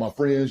because all my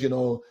friends,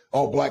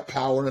 all black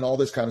power and all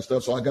this kind of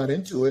stuff. So I got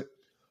into it,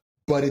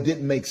 but it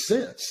didn't make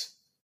sense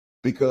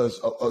because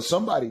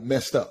somebody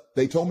messed up.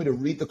 They told me to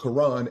read the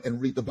Quran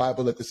and read the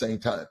Bible at the same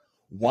time.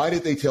 Why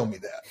did they tell me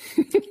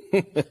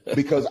that?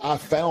 Because I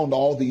found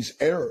all these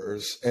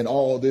errors and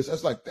all this. I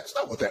was like, that's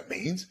not what that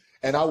means.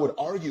 And I would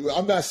argue,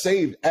 I'm not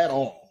saved at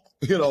all,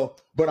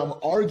 but I'm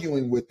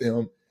arguing with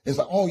them. It's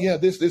like, oh yeah,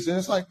 this. And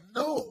it's like,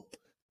 no,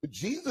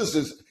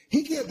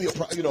 he can't be a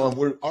prophet, and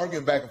we're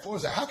arguing back and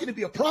forth. Like, how can he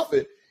be a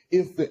prophet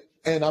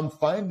and I'm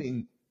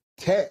finding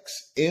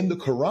texts in the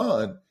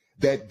Quran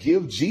that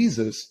give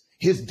Jesus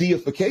his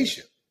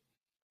deification.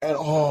 And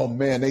oh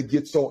man, they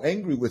get so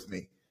angry with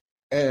me.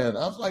 And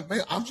I was like,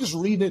 man, I'm just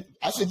reading it.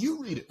 I said,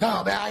 you read it.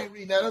 No, man, I ain't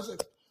reading that. I was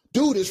like,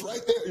 dude, it's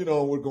right there. You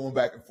know, we're going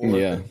back and forth.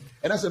 Yeah.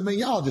 And I said, man,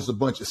 y'all just a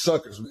bunch of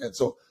suckers, man.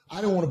 So I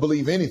didn't want to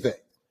believe anything.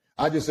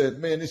 I just said,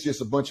 man, it's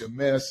just a bunch of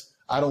mess.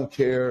 I don't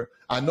care.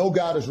 I know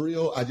God is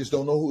real. I just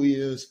don't know who he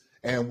is.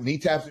 And when he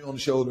taps me on the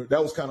shoulder,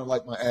 that was kind of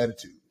like my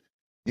attitude,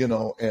 you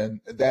know,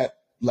 and that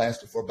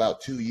lasted for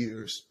about 2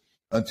 years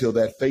until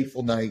that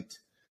fateful night,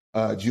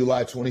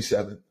 July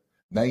 27th,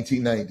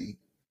 1990,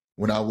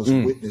 when I was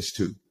witnessed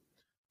to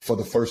for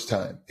the first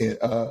time.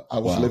 I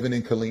was living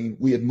in Killeen.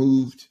 We had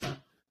moved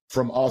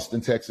from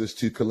Austin, Texas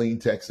to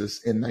Killeen,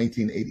 Texas in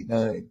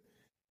 1989.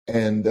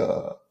 And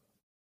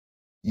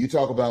you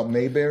talk about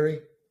Mayberry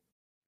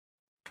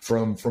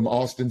from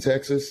Austin,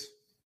 Texas.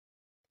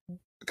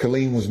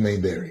 Killeen was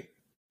Mayberry.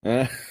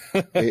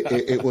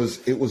 It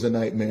was a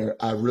nightmare.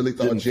 I really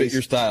thought Didn't fit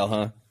your style,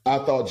 huh? I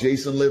thought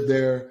Jason lived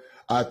there.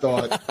 I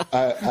thought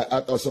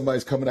I thought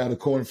somebody's coming out of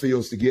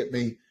cornfields to get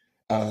me.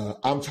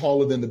 I'm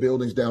taller than the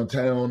buildings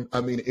downtown.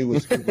 I mean, it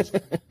was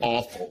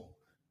awful.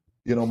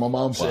 You know, my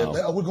mom said,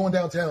 "Man, we're going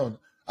downtown."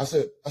 I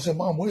said,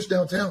 "Mom, where's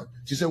downtown?"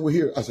 She said, "We're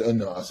here." I said,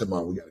 "No." I said,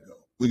 "Mom, we gotta go.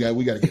 We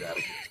gotta get out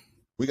of here.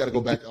 We gotta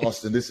go back to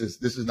Austin. This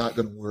is not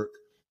gonna work."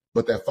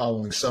 But that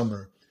following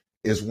summer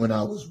is when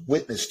I was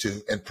witnessed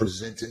to and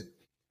presented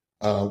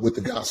with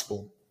the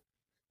gospel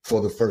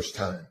for the first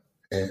time.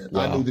 And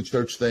I knew the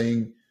church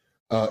thing.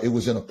 It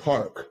was in a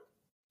park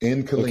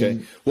in Killeen.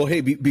 Okay. Well,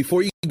 hey,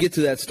 before you get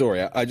to that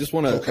story, I just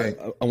want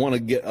to I want to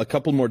get a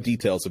couple more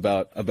details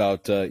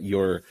about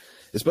your,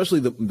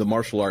 especially the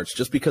martial arts,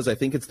 just because I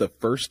think it's the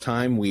first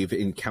time we've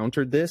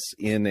encountered this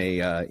in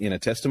a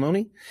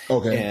testimony.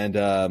 Okay.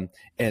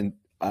 And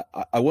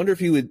I wonder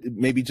if you would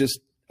maybe just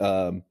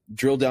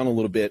drill down a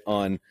little bit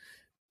on.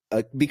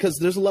 Because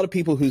there's a lot of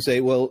people who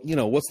say, well, you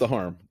know, what's the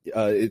harm?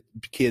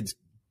 Kids,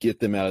 get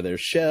them out of their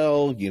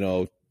shell, you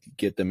know,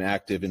 get them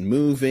active and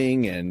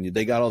moving, and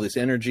they got all this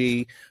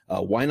energy.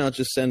 Why not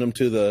just send them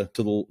to the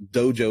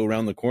dojo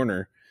around the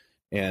corner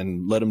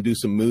and let them do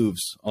some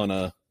moves on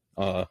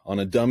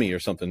a dummy or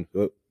something?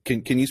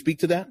 Can you speak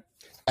to that?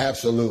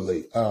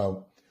 Absolutely.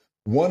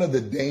 One of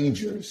the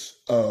dangers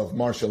of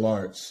martial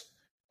arts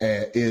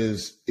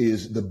is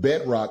the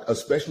bedrock,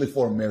 especially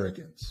for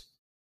Americans.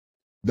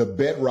 The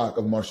bedrock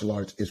of martial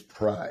arts is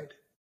pride.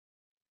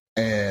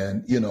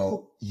 And, you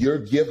know, you're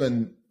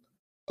given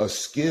a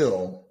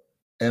skill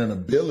and an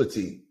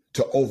ability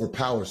to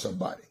overpower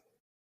somebody.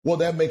 Well,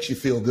 that makes you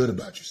feel good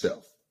about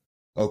yourself.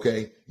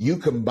 Okay. You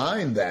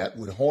combine that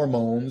with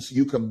hormones.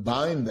 You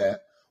combine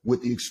that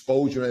with the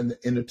exposure and the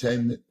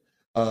entertainment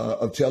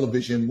of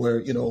television where,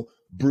 you know,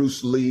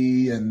 Bruce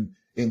Lee and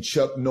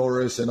Chuck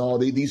Norris and all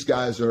these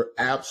guys are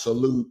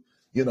absolute,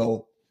 you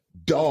know,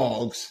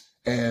 dogs.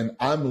 And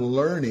I'm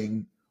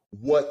learning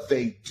what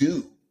they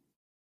do.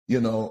 You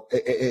know,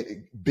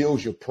 it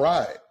builds your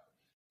pride.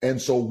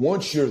 And so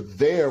once you're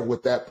there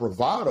with that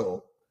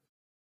bravado,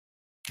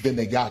 then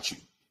they got you,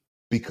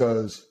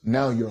 because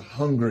now you're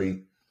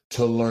hungry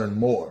to learn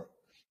more.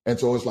 And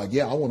so it's like,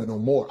 yeah, I want to know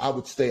more. I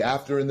would stay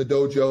after in the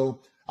dojo.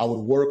 I would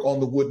work on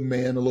the wooden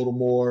man a little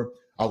more.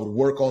 I would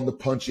work on the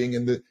punching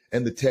and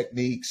the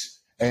techniques.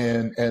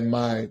 And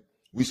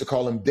we used to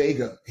call him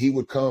Dega. He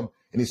would come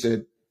and he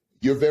said,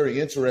 "You're very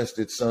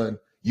interested, son.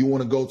 You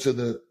want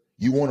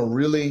to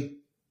really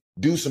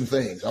do some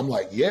things." I'm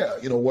like, "Yeah,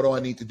 you know, what do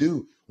I need to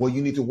do?" "Well,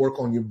 you need to work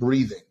on your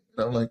breathing."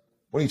 And I'm like,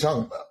 "What are you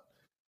talking about?"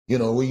 You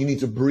know, well, you need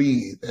to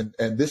breathe.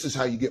 And this is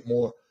how you get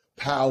more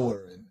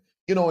power. And,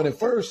 you know, and at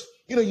first,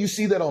 you know, you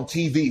see that on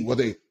TV where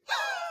they,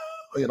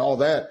 and all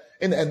that,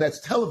 and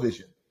that's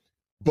television.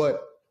 But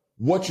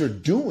what you're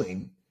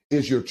doing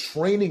is you're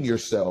training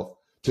yourself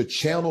to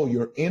channel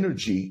your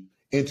energy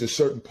into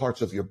certain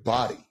parts of your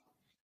body.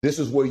 This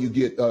is where you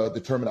get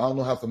the term, I don't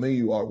know how familiar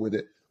you are with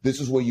it. This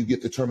is where you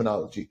get the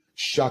terminology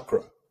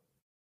chakra,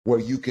 where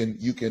you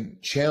can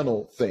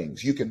channel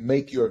things. You can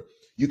make your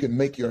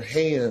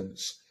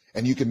hands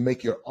and you can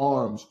make your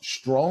arms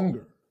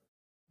stronger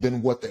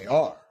than what they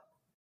are.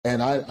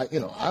 And I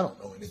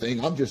don't know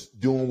anything. I'm just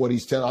doing what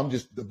he's telling. I'm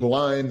just the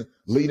blind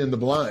leading the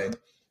blind.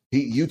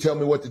 You tell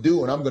me what to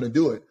do and I'm going to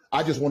do it.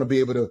 I just want to be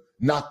able to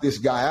knock this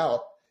guy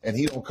out and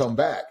he don't come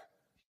back.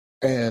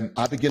 And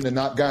I begin to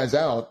knock guys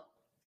out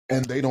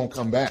and they don't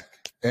come back.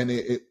 And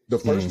the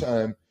first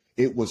time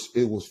it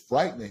was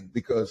frightening,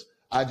 because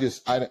I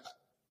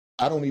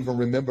don't even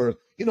remember,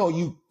 you know,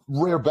 you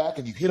rear back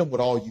and you hit them with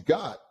all you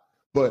got,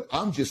 but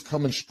I'm just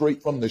coming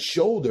straight from the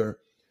shoulder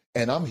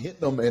and I'm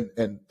hitting them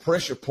and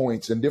pressure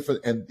points and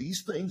different. And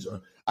these things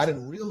I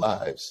didn't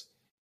realize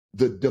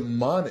the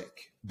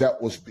demonic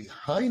that was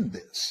behind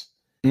this.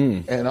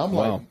 And I'm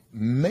like,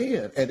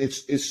 man, and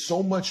it's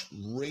so much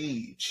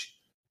rage.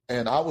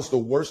 And I was the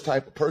worst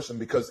type of person,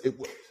 because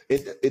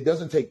it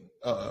doesn't take,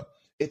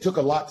 it took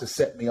a lot to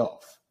set me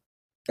off.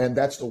 And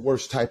that's the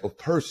worst type of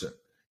person.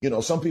 You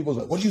know, some people's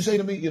like, "What'd you say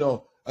to me?" You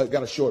know, I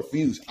got a short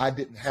fuse. I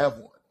didn't have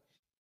one.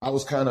 I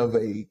was kind of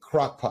a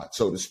crock pot,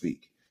 so to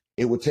speak.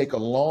 it would take a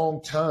long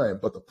time.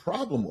 But the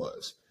problem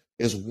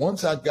is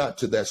once I got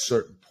to that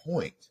certain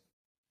point,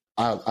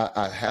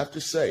 I have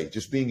to say,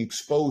 just being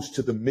exposed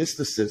to the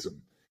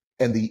mysticism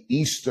and the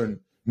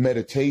Eastern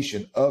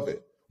meditation of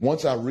it,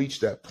 once I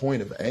reached that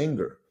point of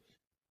anger,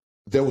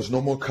 there was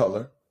no more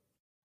color.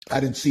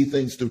 I didn't see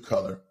things through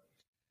color.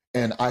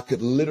 And I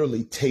could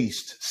literally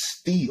taste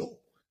steel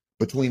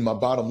between my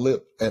bottom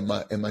lip and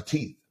my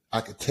teeth.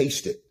 I could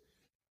taste it.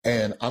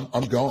 And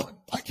I'm gone.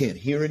 I can't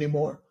hear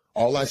anymore.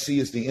 All I see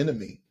is the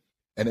enemy.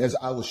 And as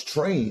I was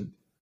trained,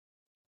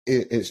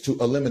 it is to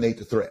eliminate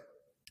the threat.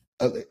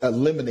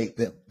 Eliminate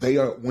them. They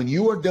are, when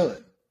you are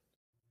done,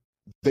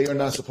 they are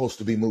not supposed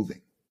to be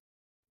moving.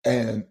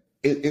 And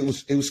it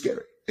was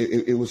scary.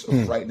 It was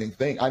a frightening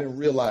thing. I didn't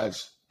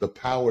realize the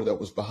power that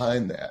was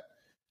behind that.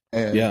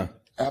 And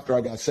after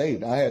I got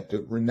saved, I had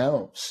to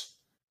renounce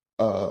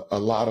a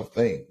lot of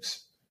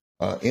things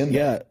in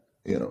that,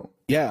 you know.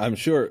 Yeah, I'm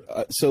sure.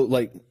 So,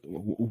 like,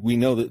 we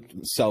know that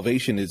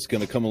salvation is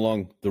going to come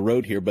along the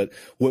road here, but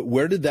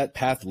where did that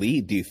path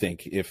lead, do you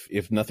think,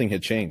 if nothing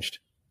had changed?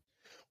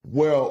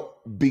 Well,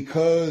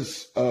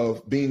 because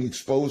of being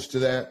exposed to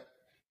that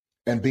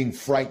and being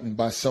frightened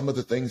by some of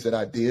the things that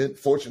I did,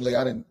 fortunately,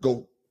 I didn't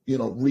go, you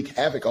know, wreak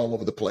havoc all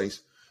over the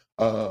place.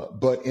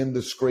 But in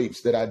the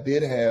scrapes that I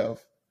did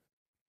have,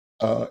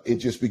 it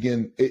just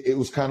began, it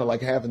was kind of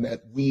like having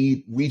that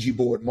Ouija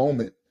board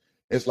moment.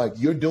 It's like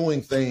you're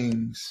doing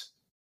things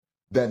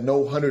that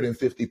no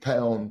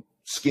 150-pound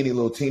skinny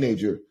little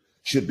teenager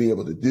should be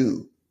able to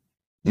do.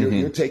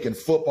 You're taking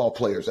football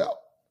players out.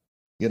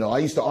 You know, I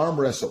used to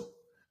arm wrestle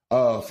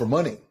for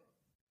money.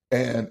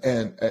 And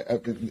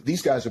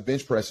these guys are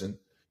bench pressing,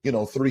 you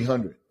know,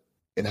 300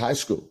 in high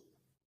school.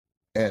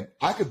 And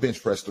I could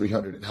bench press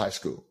 300 in high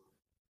school.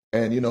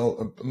 And, you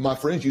know, my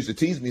friends used to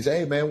tease me and say,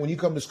 hey, man, when you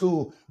come to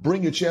school,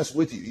 bring your chest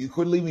with you. You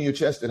quit leaving your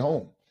chest at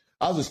home.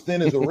 I was as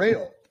thin as a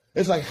rail.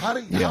 It's like,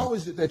 how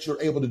is it that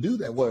you're able to do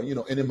that? Well, you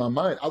know, and in my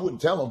mind, I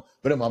wouldn't tell them,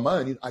 but in my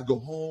mind, you know, I'd go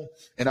home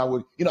and I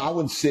would, you know, I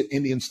wouldn't sit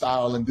Indian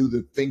style and do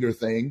the finger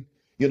thing,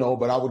 you know,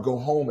 but I would go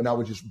home and I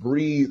would just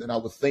breathe and I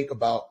would think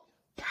about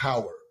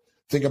power,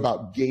 think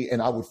about gait, and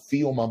I would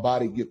feel my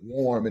body get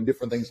warm and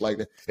different things like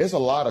that. There's a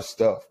lot of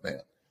stuff, man,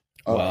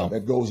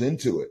 that goes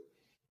into it.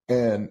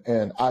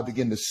 And I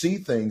began to see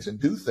things and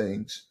do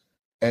things,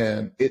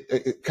 and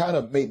it kind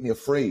of made me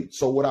afraid.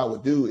 So what I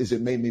would do is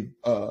it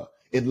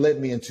led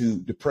me into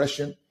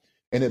depression,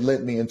 and it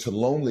led me into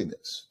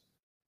loneliness.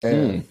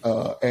 And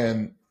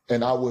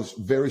I was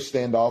very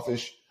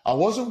standoffish. I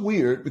wasn't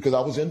weird because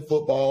I was in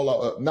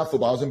football, not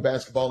football, I was in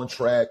basketball and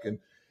track and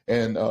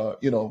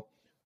you know,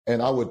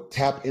 and I would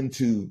tap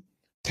into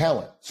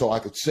talent. So I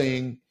could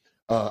sing,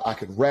 I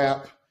could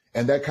rap,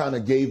 and that kind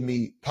of gave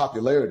me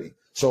popularity.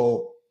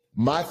 So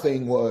my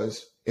thing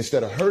was,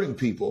 instead of hurting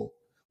people,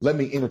 let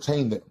me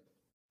entertain them.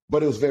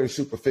 But it was very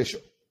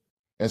superficial.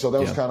 And so that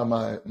was kind of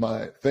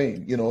my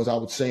thing, you know, as I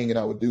would sing and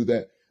I would do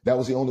that. That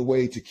was the only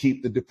way to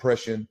keep the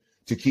depression,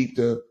 to keep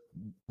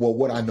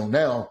what I know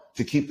now,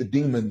 to keep the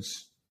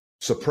demons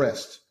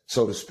suppressed,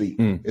 so to speak,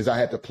 is I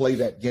had to play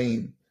that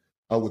game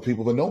with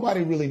people. But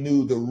nobody really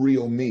knew the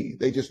real me.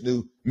 They just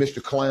knew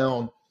Mr.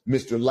 Clown,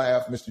 Mr.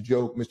 Laugh, Mr.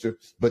 Joke,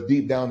 but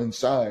deep down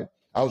inside,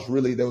 there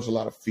was a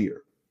lot of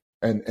fear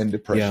and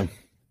depression.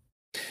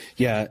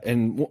 Yeah.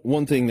 And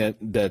one thing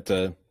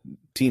that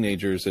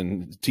teenagers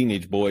and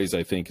teenage boys,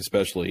 I think,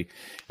 especially,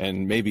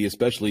 and maybe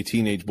especially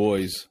teenage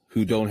boys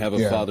who don't have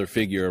a father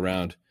figure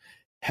around,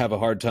 have a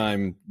hard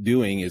time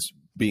doing is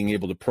being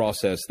able to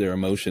process their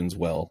emotions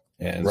well.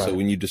 And so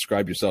when you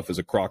describe yourself as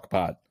a crock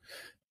pot,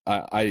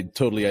 I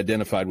totally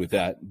identified with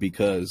that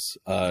because,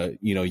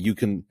 you know, you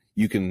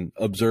can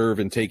observe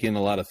and take in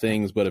a lot of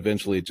things, but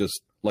eventually it's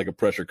just like a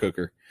pressure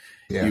cooker.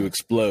 You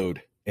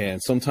explode.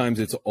 And sometimes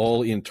it's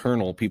all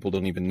internal. People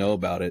don't even know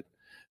about it,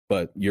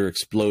 but you're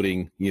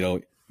exploding, you know,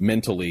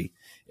 mentally.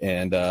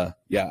 And I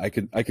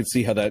could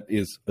see how that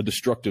is a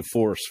destructive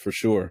force for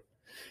sure.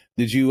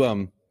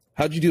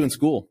 How'd you do in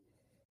school?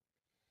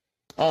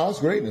 I was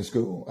great in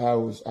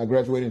school. I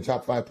graduated in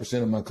top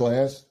 5% of my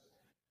class.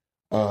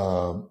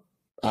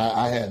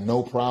 I had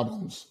no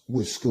problems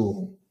with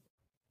school.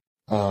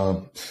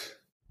 My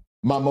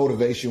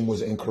motivation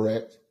was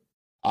incorrect.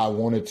 I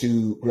wanted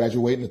to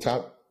graduate in the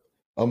top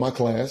of my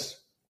class.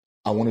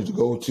 I wanted to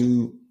go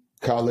to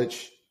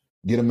college,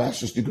 get a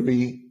master's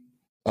degree,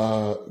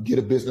 get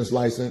a business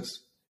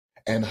license,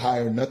 and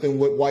hire nothing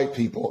with white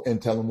people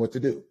and tell them what to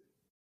do.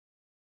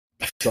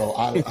 So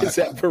is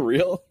that for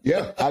real?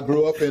 Yeah, I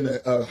grew up in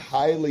a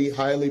highly,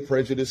 highly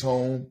prejudiced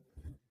home,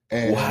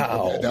 and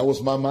that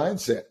was my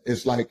mindset.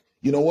 It's like,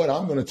 you know what?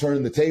 I'm going to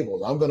turn the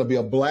tables. I'm going to be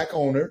a black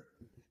owner,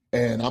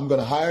 and I'm going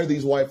to hire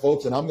these white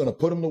folks, and I'm going to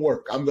put them to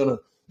work.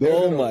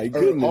 My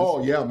goodness!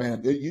 Oh yeah,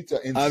 man!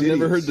 I've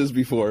never heard this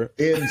before.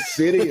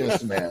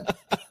 Insidious, man.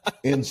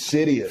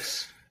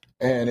 Insidious,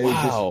 and it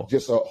was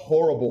just a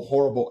horrible,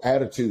 horrible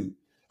attitude.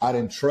 I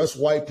didn't trust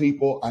white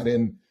people. I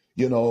didn't,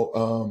 you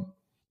know.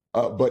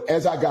 But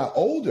as I got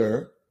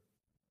older,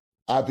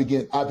 I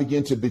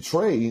began to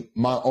betray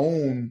my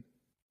own,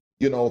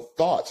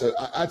 thoughts.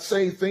 I'd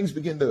say things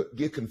begin to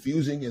get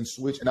confusing and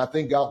switch. And I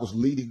think God was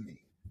leading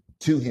me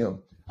to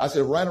him. I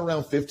said right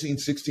around 15,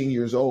 16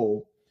 years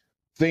old,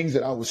 things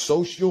that I was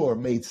so sure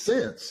made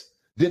sense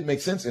didn't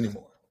make sense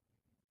anymore.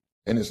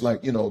 And it's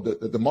like,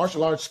 the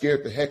martial arts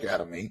scared the heck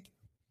out of me.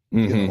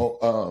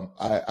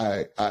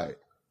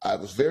 I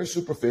was very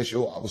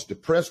superficial. I was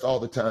depressed all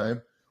the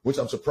time, which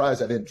I'm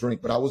surprised I didn't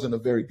drink, but I wasn't a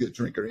very good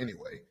drinker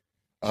anyway.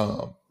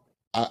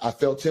 I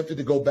felt tempted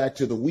to go back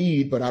to the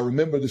weed, but I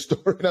remember the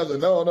story and I was like,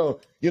 no.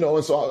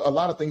 And so a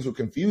lot of things were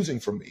confusing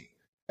for me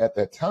at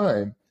that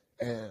time.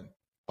 And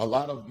a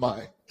lot of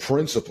my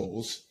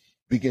principles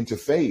began to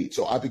fade.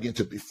 So I began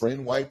to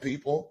befriend white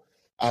people.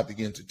 I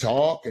began to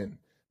talk, and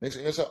next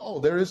thing I said,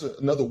 there is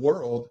another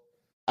world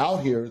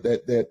out here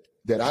that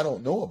I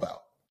don't know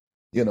about,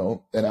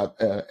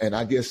 and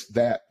I guess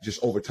that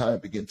just over time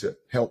began to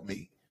help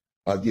me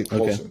get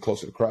closer and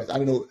closer to Christ. I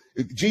don't know.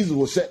 Jesus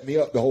was setting me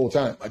up the whole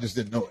time. I just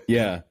didn't know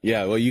it.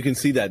 Yeah. Well, you can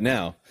see that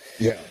now.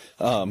 Yeah.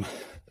 I'm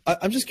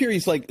just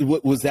curious, like,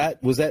 was that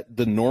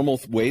the normal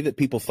way that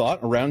people thought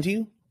around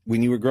you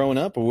when you were growing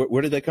up, or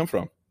where did that come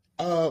from?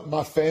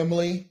 My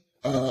family.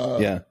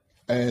 And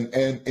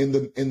in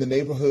the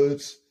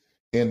neighborhoods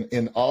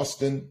in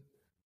Austin,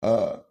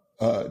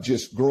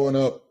 just growing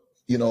up,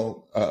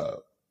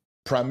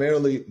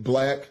 primarily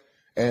Black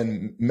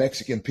and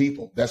Mexican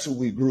people. That's who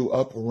we grew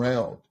up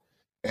around.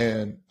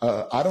 And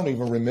I don't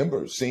even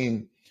remember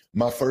seeing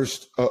my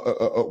first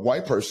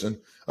white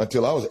person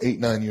until I was 8,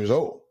 9 years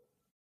old.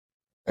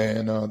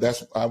 And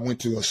I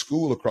went to a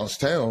school across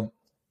town,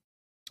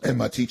 and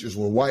my teachers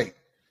were white,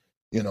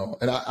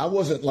 and I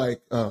wasn't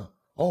like,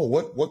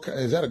 what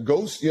is that, a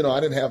ghost? I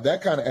didn't have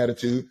that kind of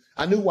attitude.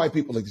 I knew white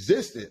people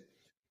existed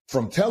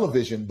from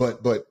television,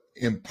 but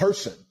in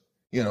person,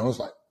 it was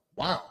like,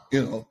 wow,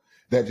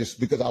 that just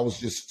because I was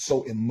just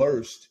so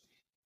immersed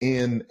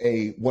in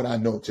what I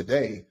know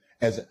today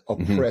as an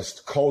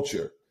oppressed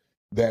culture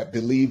that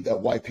believed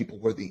that white people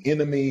were the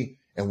enemy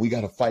and we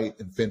got to fight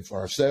and fend for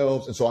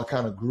ourselves. And so I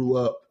kind of grew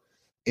up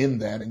in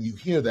that, and you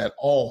hear that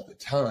all the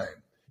time.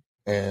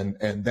 And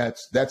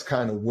that's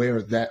kind of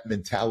where that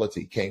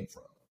mentality came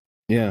from.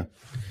 Yeah.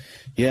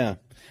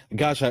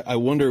 Gosh, I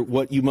wonder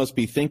what you must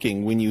be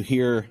thinking when you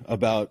hear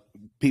about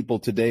people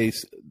today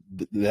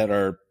that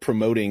are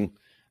promoting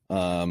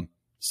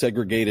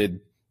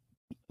segregated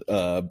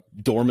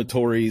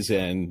dormitories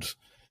and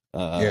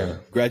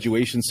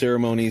graduation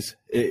ceremonies.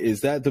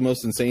 Is that the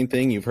most insane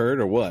thing you've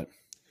heard, or what?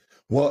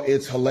 Well,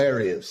 it's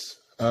hilarious.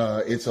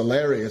 It's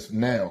hilarious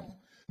now,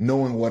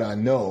 knowing what I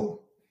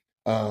know.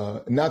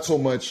 Not so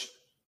much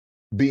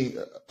being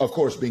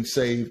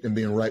saved and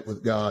being right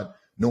with God,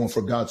 knowing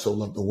for God so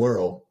loved the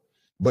world,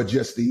 but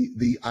just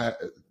the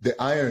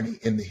irony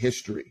in the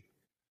history,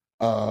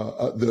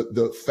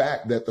 the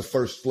fact that the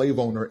first slave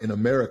owner in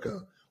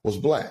America was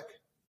Black.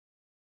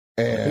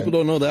 And people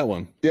don't know that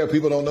one. Yeah,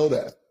 people don't know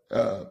that.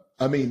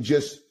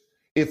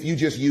 If you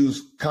just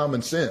use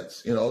common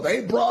sense,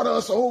 they brought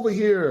us over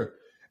here.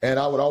 And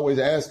I would always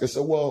ask, I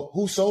said, well,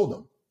 who sold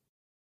them?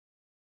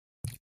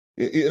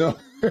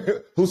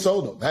 Who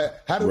sold them?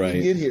 How did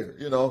we get here?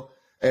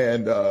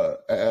 And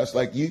it's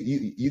like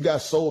you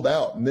got sold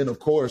out. And then, of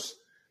course,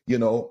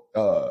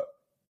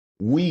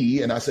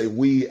 we, and I say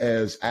we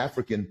as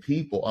African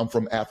people, I'm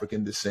from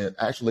African descent.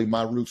 Actually,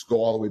 my roots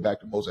go all the way back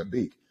to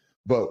Mozambique.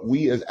 But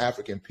we as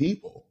African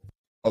people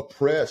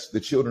oppressed the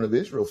children of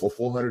Israel for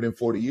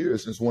 440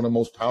 years. It's one of the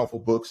most powerful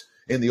books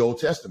in the Old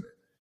Testament.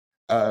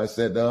 I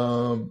said,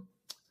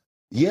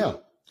 yeah.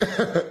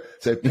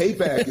 Said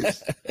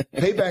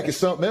payback is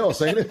something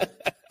else, ain't it?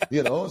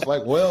 It's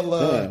like,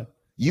 well,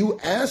 you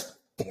asked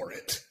for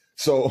it.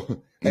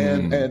 So,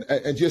 and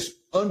just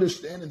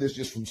understanding this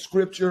just from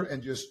scripture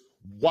and just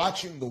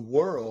watching the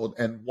world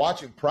and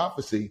watching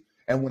prophecy.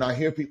 And when I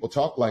hear people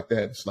talk like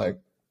that, it's like,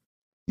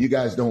 you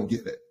guys don't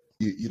get it.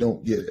 You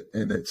don't get it.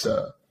 And it's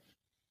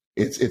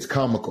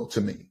comical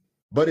to me,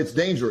 but it's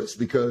dangerous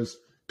because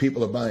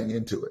people are buying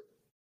into it.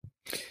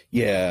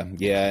 Yeah.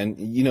 And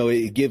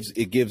it gives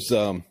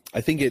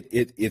I think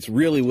it's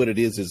really what it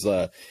is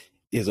a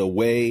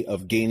way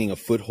of gaining a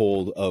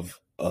foothold of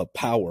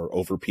power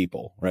over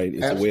people, right?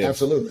 It's a way of,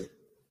 absolutely.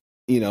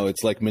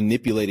 It's like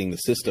manipulating the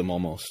system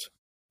almost.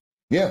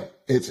 Yeah.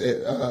 It's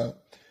the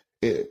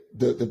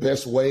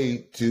best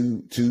way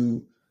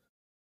to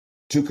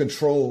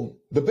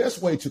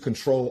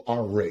control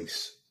our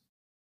race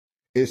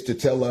is to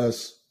tell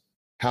us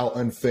how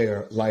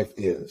unfair life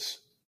is.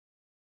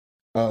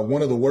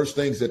 One of the worst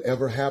things that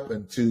ever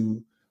happened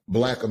to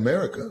Black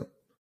America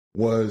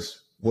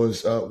was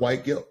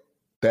white guilt.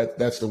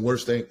 That's the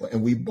worst thing.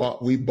 And we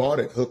bought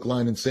it hook,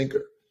 line, and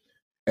sinker.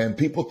 And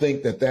people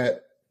think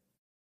that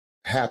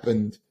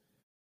happened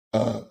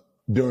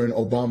during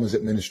Obama's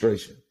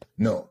administration.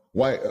 No,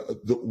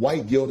 the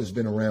white guilt has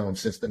been around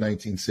since the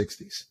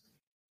 1960s.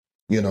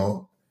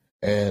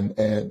 And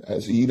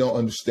as you don't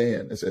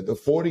understand, it's at the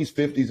 40s,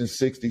 50s, and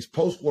 60s,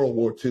 post World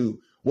War II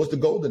was the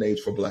golden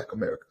age for Black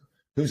America.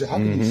 People say, how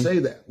can you say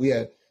that? We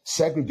had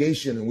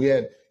segregation and we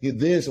had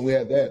this and we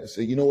had that. I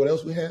said, you know what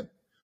else we had?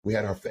 We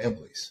had our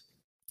families.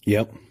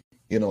 Yep.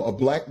 You know, a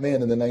black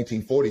man in the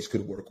 1940s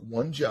could work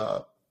one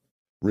job,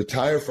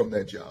 retire from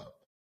that job,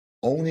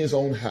 own his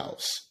own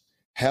house,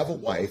 have a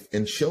wife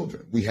and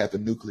children. We had the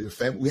nuclear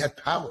family. We had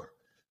power.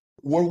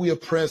 Were we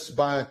oppressed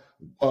by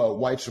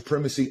white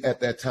supremacy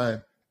at that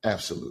time?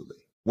 Absolutely.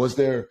 Was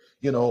there,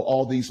 you know,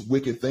 all these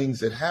wicked things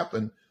that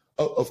happened?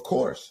 Of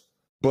course.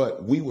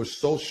 But we were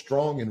so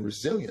strong and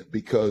resilient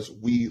because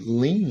we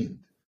leaned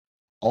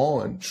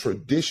on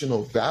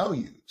traditional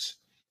values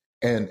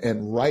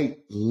and right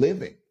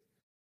living.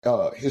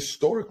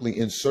 Historically,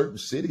 in certain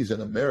cities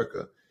in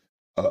America,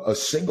 a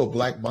single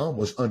black mom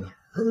was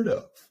unheard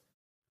of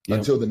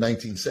until the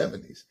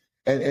 1970s.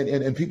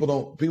 And people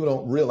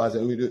don't realize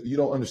that. You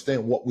don't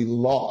understand what we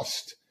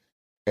lost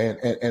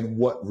and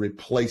what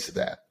replaced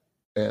that.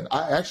 And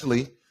I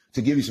actually,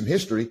 to give you some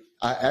history,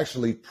 I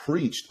actually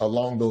preached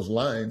along those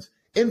lines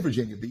in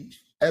Virginia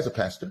Beach as a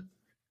pastor.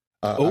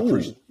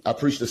 I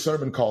preached a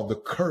sermon called "The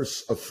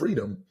Curse of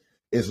Freedom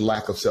is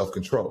Lack of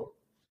Self-Control,"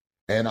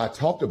 and I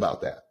talked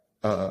about that.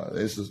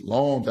 This is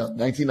long time,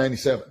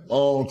 1997,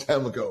 long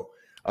time ago.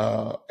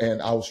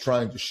 And I was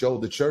trying to show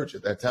the church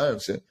at that time,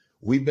 said,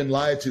 we've been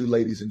lied to,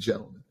 ladies and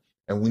gentlemen,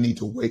 and we need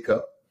to wake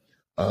up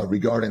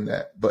regarding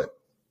that. But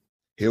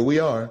here we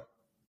are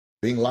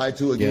being lied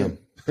to again.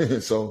 Yeah.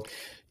 So,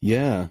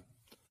 yeah.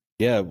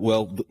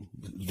 Well,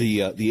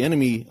 the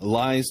enemy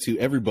lies to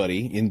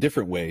everybody in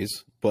different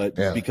ways, but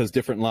because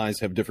different lies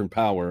have different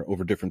power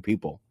over different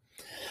people.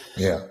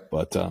 Yeah.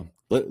 But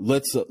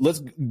let's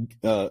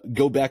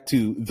go back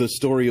to the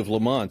story of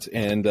Lamont.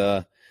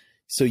 And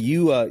so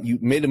you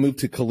made a move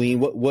to Killeen.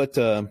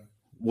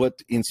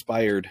 What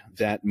inspired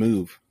that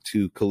move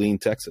to Killeen,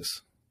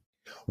 Texas?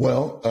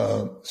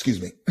 Well,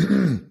 excuse me.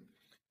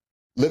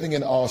 Living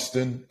in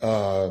Austin,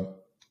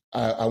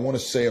 I want to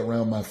say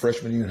around my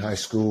freshman year in high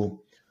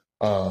school,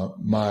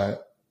 my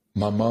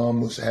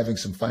mom was having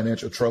some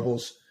financial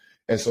troubles.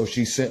 And so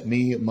she sent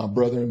me, my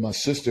brother, and my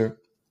sister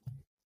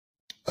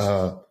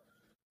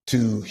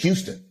to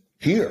Houston,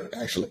 here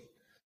actually,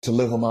 to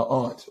live with my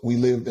aunt. We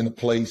lived in a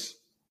place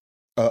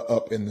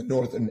up in the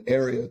northern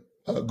area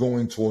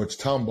going towards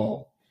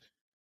Tomball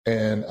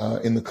and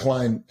in the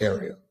Klein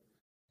area.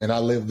 And I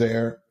lived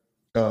there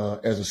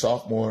as a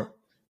sophomore.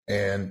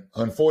 And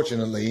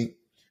unfortunately,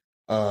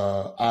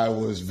 I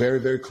was very,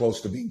 very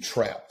close to being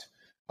trapped.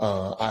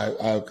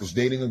 I was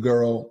dating a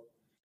girl,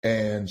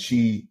 and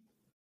she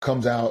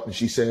comes out and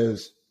she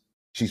says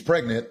she's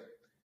pregnant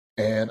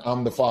and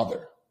I'm the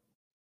father.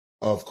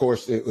 Of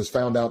course, it was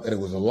found out that it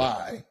was a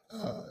lie.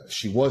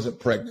 She wasn't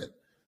pregnant,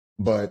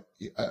 but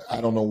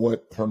I don't know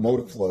what her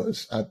motive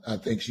was. I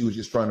think she was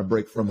just trying to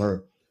break from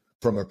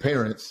her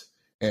parents.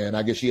 And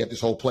I guess she had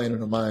this whole plan in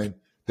her mind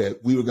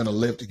that we were going to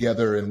live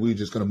together and we were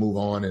just going to move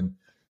on. And,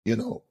 you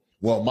know,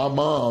 well, my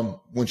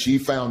mom, when she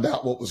found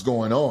out what was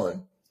going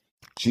on,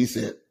 she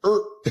said,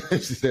 she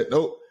said,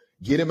 nope,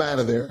 get him out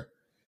of there.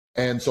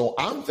 And so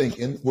I'm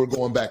thinking we're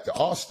going back to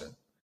Austin.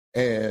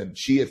 And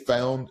she had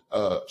found,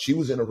 she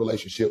was in a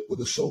relationship with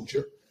a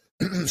soldier,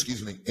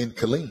 excuse me, in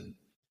Killeen.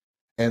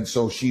 And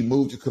so she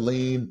moved to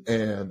Killeen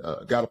and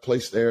got a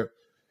place there.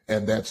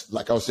 And that's,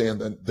 like I was saying,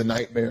 the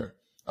nightmare.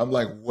 I'm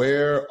like,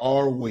 where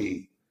are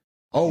we?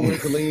 Oh, we're in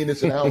Killeen.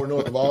 It's an hour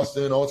north of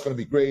Austin. Oh, it's going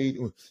to be great.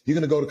 You're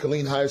going to go to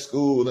Killeen High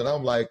School. And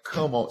I'm like,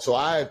 come on. So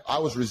I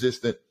was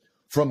resistant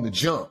from the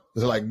jump.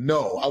 It's like,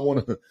 no, I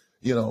want to,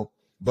 you know,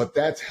 but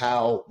that's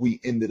how we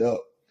ended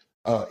up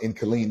in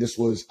Killeen. This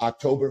was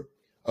October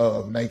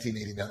of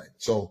 1989.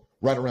 So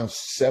right around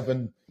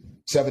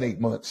 8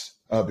 months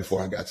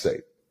before I got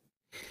saved.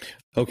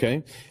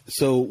 Okay.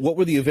 So what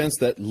were the events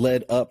that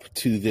led up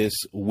to this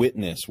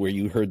witness where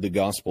you heard the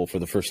gospel for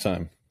the first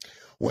time?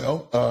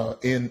 Well,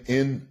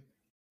 in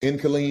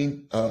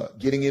Killeen,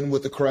 getting in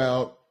with the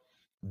crowd,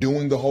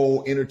 doing the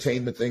whole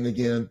entertainment thing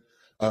again.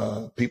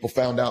 People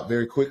found out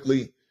very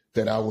quickly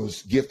that I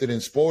was gifted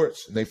in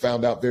sports, and they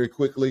found out very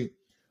quickly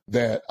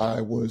that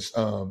I was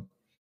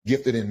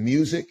gifted in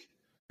music.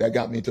 That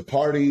got me into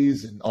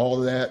parties and all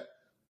of that.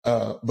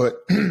 But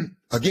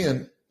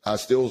again, I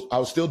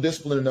was still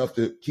disciplined enough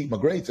to keep my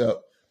grades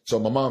up, so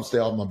my mom stayed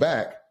off my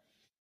back.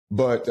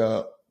 But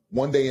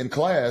one day in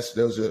class,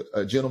 there was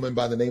a gentleman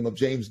by the name of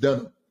James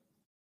Dunham,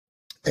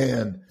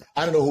 and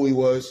I don't know who he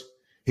was.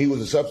 He was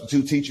a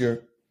substitute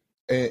teacher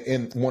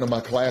in one of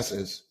my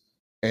classes,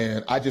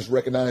 and I just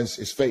recognized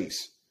his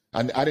face.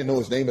 I didn't know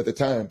his name at the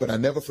time, but I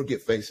never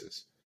forget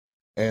faces.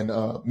 And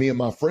me and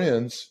my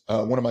friends,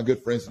 one of my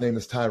good friends, his name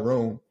is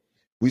Tyrone.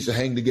 We used to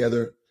hang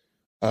together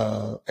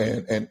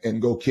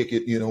and go kick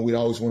it. You know, we'd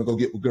always want to go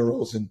get with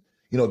girls and,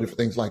 you know, different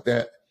things like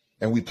that.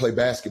 And we'd play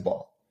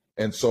basketball.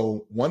 And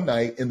so one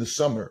night in the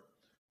summer,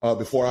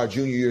 before our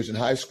junior years in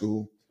high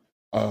school,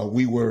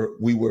 we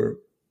were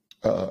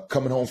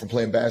coming home from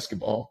playing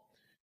basketball,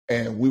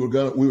 and we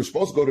were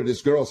supposed to go to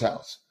this girl's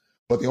house.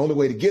 But the only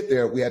way to get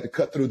there, we had to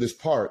cut through this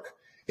park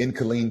in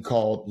Killeen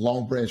called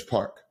Long Branch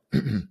Park.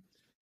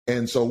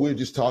 And so we were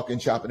just talking,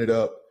 chopping it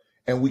up,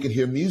 and we could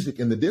hear music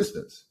in the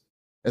distance.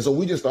 And so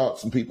we just thought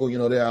some people, you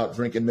know, they're out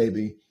drinking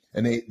maybe,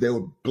 and they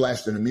were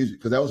blasting the music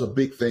because that was a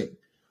big thing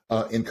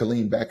in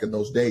Killeen back in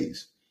those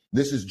days.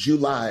 This is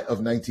July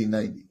of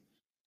 1990.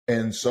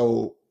 And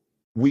so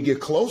we get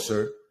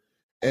closer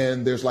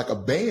and there's like a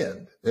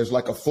band. There's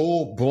like a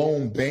full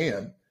blown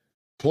band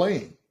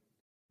playing,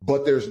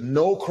 but there's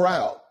no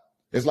crowd.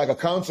 It's like a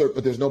concert,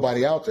 but there's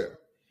nobody out there.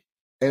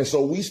 And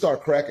so we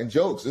start cracking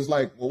jokes. It's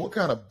like, well, what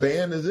kind of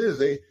band is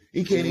this?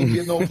 He can't even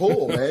get no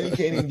pull, man. He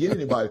can't even get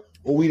anybody.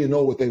 Well, we didn't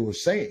know what they were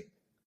saying.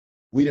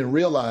 We didn't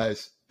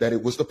realize that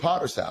it was the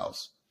Potter's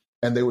House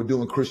and they were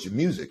doing Christian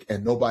music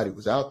and nobody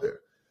was out there.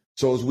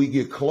 So as we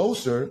get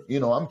closer,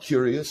 I'm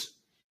curious,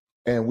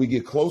 and we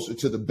get closer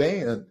to the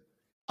band,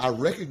 I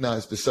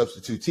recognize the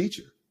substitute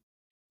teacher.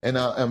 And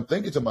I'm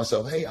thinking to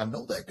myself, hey, I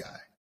know that guy.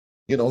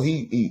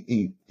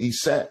 He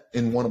sat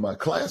in one of my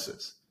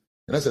classes.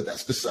 And I said,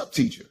 that's the sub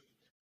teacher.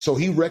 So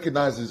they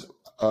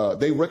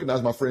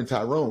recognize my friend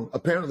Tyrone.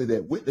 Apparently they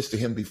had witnessed to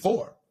him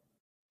before.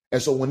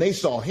 And so when they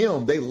saw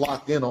him, they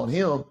locked in on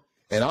him,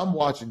 and I'm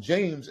watching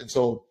James. And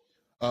so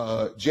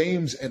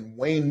James and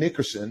Wayne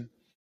Nickerson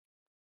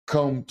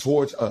come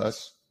towards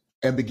us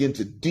and begin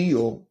to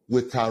deal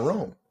with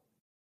Tyrone.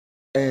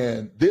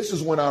 And this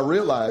is when I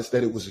realized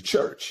that it was a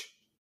church.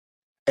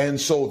 And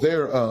so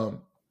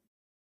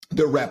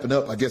they're wrapping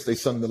up. I guess they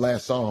sung the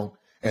last song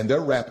and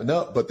they're wrapping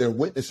up, but they're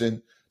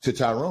witnessing to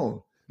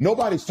Tyrone.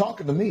 Nobody's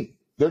talking to me.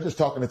 They're just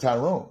talking to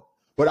Tyrone,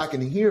 but I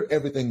can hear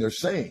everything they're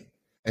saying.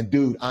 And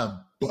dude, I'm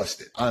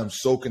busted. I'm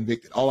so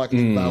convicted. All I can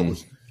think about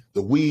was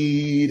the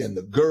weed and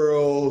the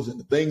girls and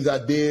the things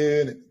I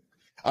did.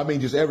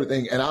 And, just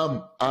everything. And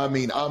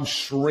I'm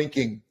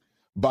shrinking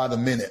by the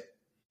minute.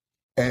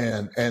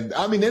 And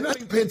they're not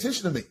even paying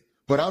attention to me,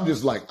 but I'm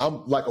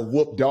like a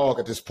whooped dog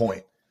at this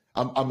point.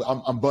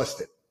 I'm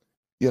busted,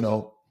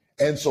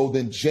 And so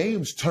then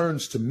James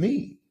turns to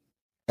me,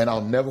 and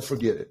I'll never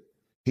forget it.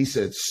 He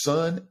said,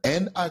 son,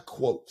 and I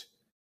quote,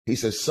 he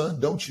says, son,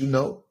 don't you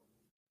know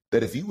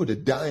that if you were to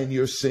die in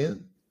your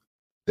sin,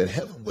 that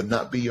heaven would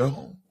not be your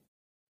home?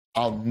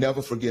 I'll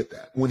never forget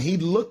that. When he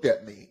looked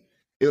at me,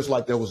 it was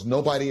like there was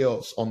nobody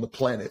else on the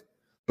planet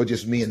but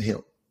just me and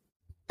him.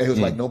 And it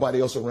was like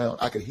nobody else around.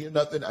 I could hear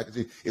nothing. I could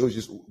see. It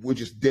was we're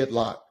just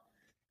deadlocked.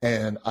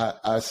 And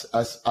I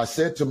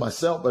said to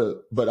myself,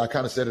 but I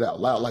kind of said it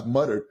out loud, like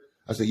muttered.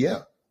 I said,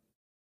 yeah,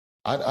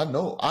 I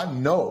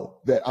know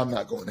that I'm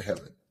not going to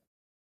heaven.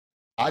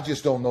 I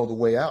just don't know the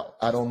way out.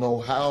 I don't know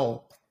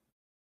how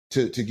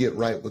to get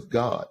right with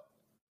God,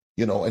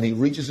 and he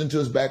reaches into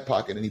his back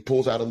pocket and he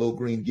pulls out a little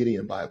green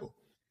Gideon Bible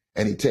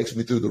and he takes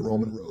me through the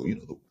Roman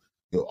road,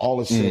 all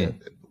of sin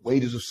and the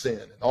wages of sin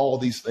and all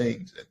these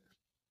things.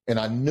 And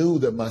I knew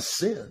that my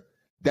sin,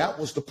 that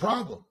was the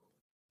problem.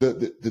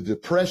 The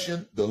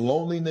depression, the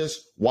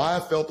loneliness, why I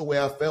felt the way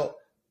I felt.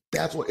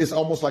 That's what, it's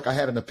almost like I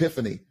had an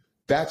epiphany.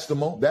 That's the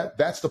moment.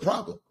 That's the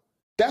problem.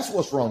 That's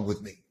what's wrong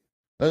with me.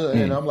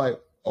 And I'm like,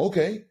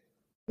 okay,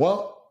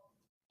 well,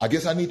 I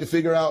guess I need to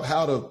figure out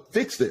how to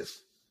fix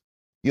this,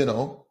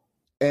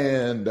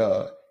 and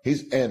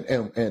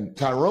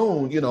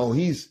Tyrone,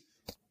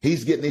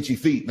 he's getting itchy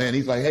feet, man.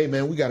 He's like, hey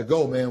man, we got to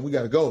go, man. We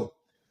got to go,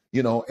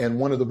 and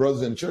one of the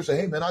brothers in the church said,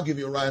 hey man, I'll give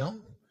you a ride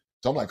home.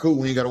 So I'm like, cool.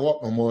 We ain't got to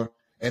walk no more.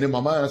 And in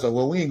my mind, I said,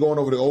 well, we ain't going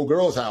over to the old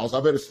girl's house.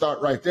 I better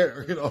start right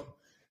there,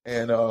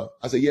 And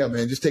I said, yeah,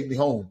 man, just take me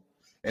home.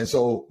 And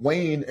so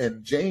Wayne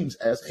and James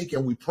asked, hey,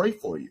 can we pray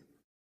for you?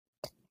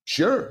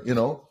 Sure,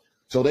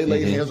 So they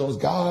laid hands on us.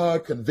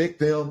 God, convict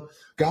them.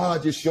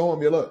 God, just show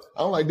them your love.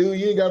 I'm like, dude,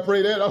 you ain't got to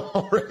pray that. I'm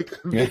already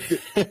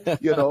convicted,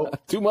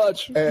 Too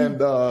much.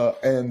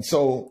 And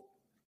so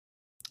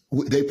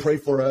they pray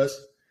for us.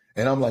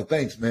 And I'm like,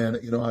 thanks, man.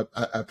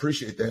 I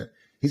appreciate that.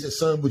 He said,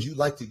 son, would you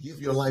like to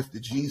give your life to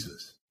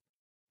Jesus?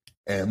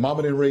 And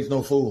mama didn't raise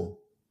no fool.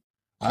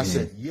 I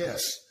said,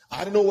 yes. I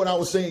didn't know what I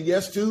was saying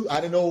yes to. I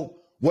didn't know,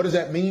 what does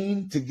that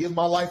mean to give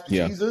my life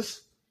to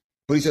Jesus?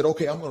 But he said,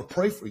 okay, I'm going to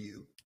pray for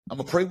you. I'm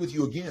going to pray with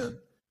you again,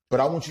 but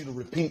I want you to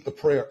repeat the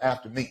prayer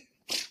after me.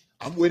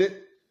 I'm with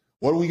it.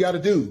 What do we got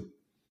to do?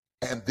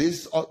 And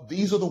these are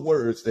the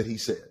words that he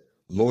said.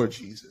 Lord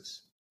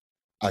Jesus,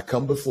 I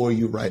come before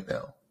you right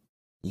now.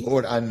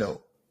 Lord, I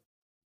know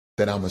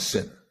that I'm a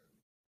sinner,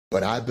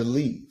 but I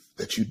believe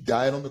that you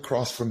died on the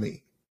cross for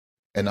me,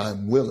 and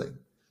I'm willing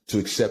to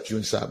accept you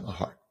inside my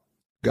heart.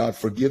 God,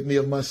 forgive me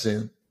of my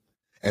sin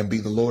and be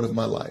the Lord of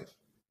my life.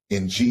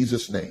 In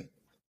Jesus' name,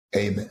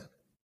 amen.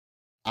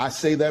 I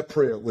say that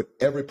prayer with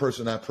every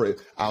person I pray.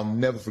 I'll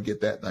never forget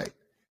that night.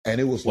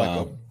 And it was like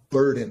a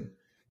burden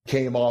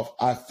came off.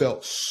 I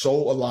felt so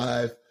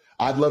alive.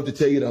 I'd love to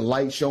tell you the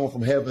light shone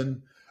from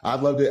heaven.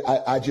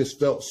 I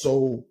just felt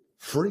so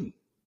free.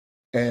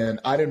 And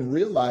I didn't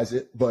realize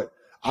it, but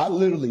I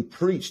literally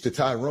preached to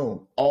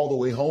Tyrone all the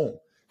way home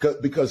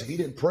because he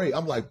didn't pray.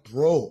 I'm like,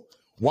 bro,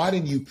 why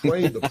didn't you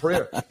pray the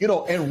prayer?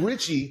 And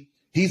Richie,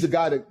 he's the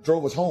guy that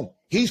drove us home.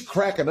 He's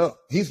cracking up.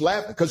 He's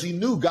laughing because he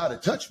knew God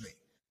had touched me.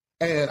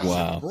 And I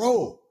said,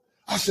 bro,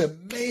 I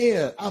said,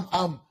 man,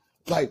 I'm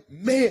like,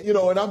 man,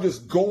 and I'm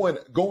just going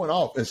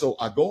off. And so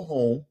I go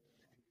home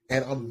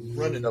and I'm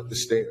running up the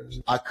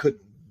stairs. I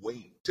couldn't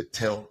wait to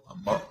tell my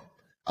mom.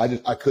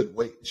 I couldn't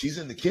wait. She's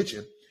in the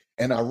kitchen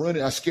And I run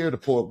it. I scared the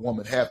poor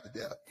woman half to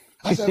death.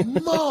 I said,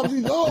 Mom,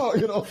 He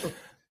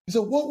said,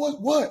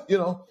 what?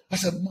 I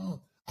said,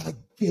 Mom, I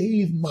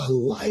gave my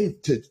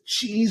life to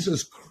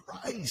Jesus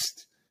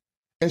Christ.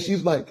 And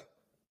she's like,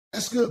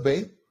 that's good,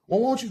 babe.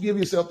 Well, why don't you give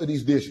yourself to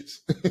these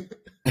dishes?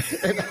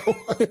 And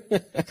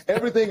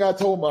everything I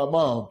told my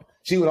mom,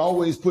 she would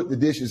always put the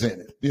dishes in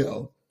it,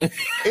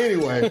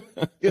 Anyway,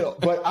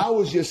 but it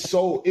was just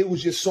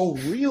so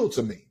real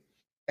to me.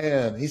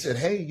 And he said,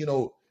 hey,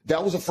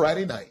 that was a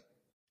Friday night.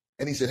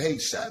 And he said, hey,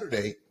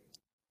 Saturday,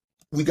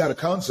 we got a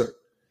concert.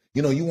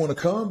 You want to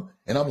come?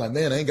 And I'm like,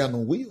 man, I ain't got no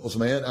wheels,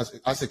 man.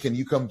 I said, can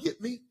you come get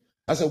me?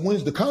 I said,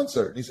 when's the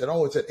concert? And he said,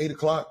 oh, it's at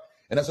 8:00.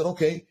 And I said,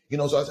 okay.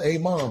 So I said, hey,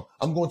 Mom,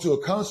 I'm going to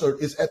a concert.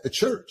 It's at the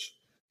church.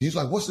 He's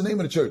like, what's the name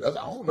of the church? I said,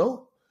 I don't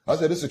know. I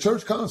said, it's a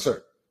church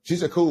concert. She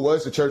said, cool. Well,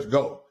 it's a church.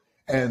 Go.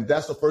 And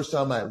that's the first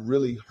time I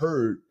really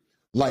heard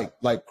like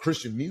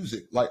Christian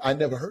music. Like I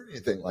never heard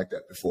anything like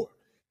that before.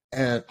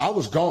 And I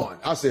was gone.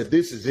 I said,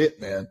 this is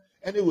it, man.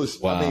 And it was,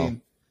 wow.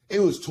 It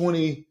was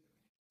 20,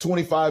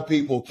 25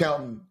 people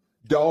counting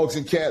dogs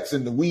and cats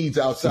in the weeds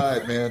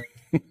outside, man.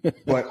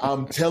 But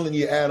I'm telling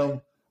you,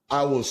 Adam,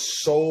 I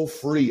was so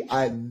free.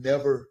 I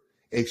never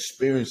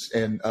experienced,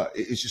 and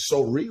it's just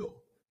so real.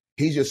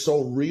 He's just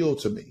so real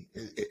to me.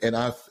 And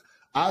I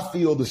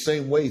feel the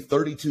same way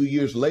 32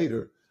 years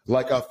later,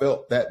 like I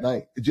felt that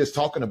night, just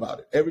talking about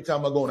it. Every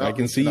time I go out, I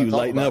can see you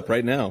lighting up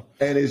right now.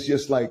 And it's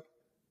just like,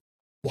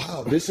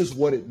 wow, this is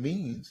what it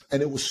means.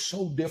 And it was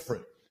so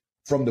different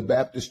from the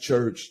Baptist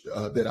church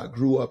that I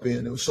grew up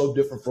in. It was so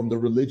different from the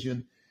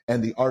religion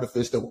and the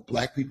artifice. There were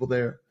black people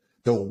there.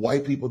 There were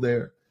white people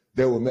there.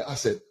 I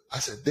said,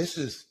 this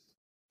is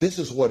a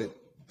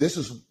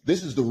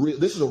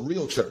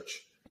real church,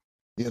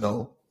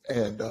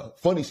 And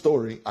funny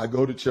story, I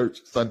go to church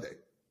Sunday.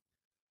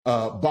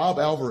 Bob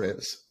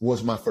Alvarez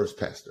was my first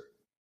pastor.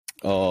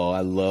 Oh, I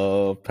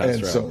love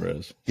Pastor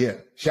Alvarez. Yeah,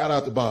 shout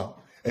out to Bob.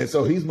 And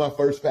so he's my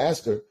first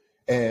pastor.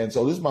 And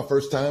so this is my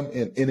first time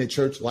in a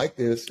church like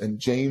this. And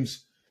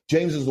James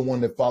is the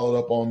one that followed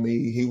up on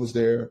me. He was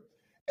there.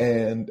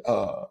 And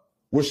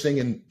we're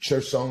singing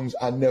church songs.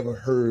 I never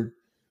heard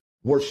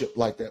worship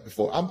like that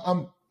before.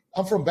 I'm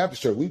from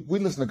Baptist church. We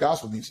listen to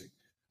gospel music.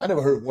 I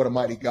never heard What a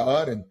Mighty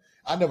God. And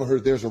I never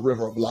heard There's a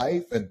River of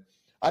Life. And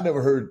I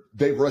never heard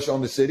They Rush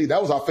on the City.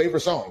 That was our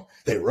favorite song.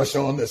 They rush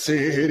on the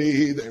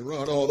city. They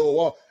run all the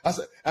wall.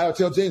 I would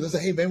tell James, I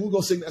said, hey, man, we're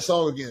going to sing that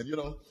song again.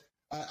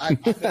 I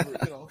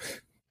never,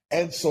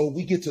 And so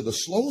we get to the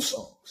slow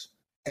songs.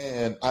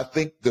 And I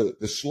think the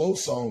slow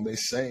song they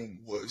sang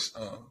was,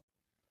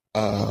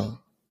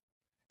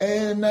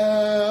 and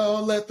now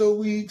let the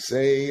weak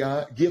say,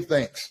 give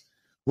thanks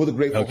with a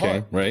grateful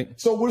heart. Right.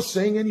 So we're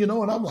singing, and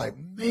I'm like,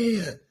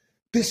 man,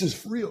 this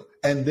is real.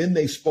 And then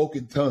they spoke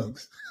in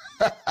tongues.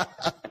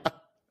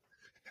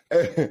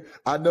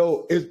 I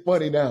know it's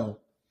funny now.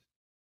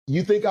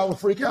 You think I would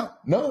freak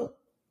out? No.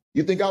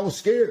 You think I was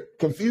scared,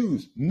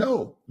 confused?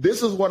 No.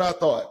 This is what I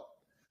thought.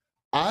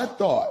 I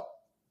thought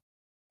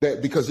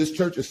that because this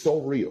church is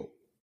so real,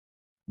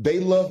 they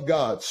love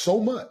God so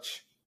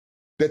much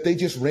that they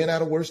just ran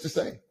out of words to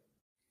say.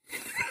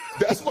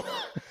 That's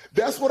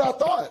what I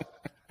thought.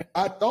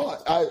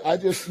 I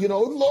just,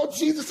 Lord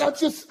Jesus,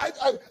 that's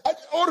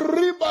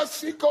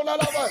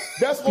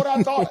what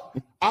I thought.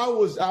 I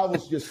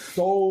was just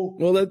so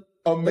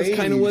amazed. That's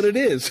kind of what it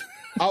is.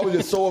 I was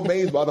just so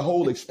amazed by the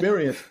whole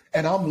experience.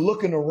 And I'm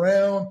looking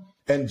around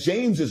and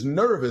James is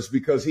nervous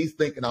because he's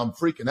thinking I'm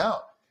freaking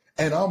out.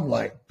 And I'm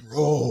like,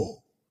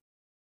 bro,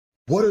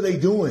 what are they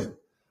doing?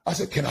 I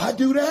said, can I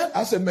do that?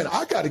 I said, man,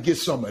 I got to get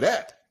some of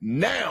that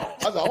now.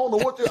 I said, I don't know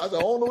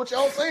what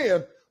y'all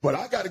saying, but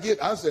I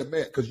said,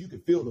 man, because you can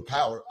feel the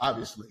power,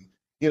 obviously,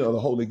 the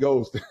Holy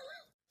Ghost.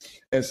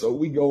 And so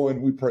we go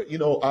and we pray.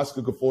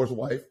 Oscar Gafor's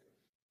wife,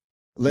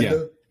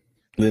 Linda.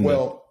 Yeah. Linda.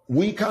 Well,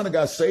 we kind of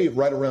got saved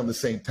right around the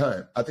same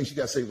time. I think she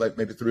got saved like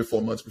maybe 3 or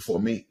 4 months before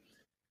me.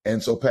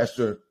 And so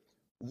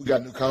we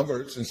got new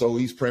converts. And so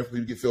he's praying for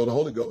me to get filled with the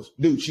Holy Ghost.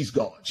 Dude, she's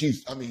gone. He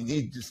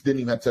just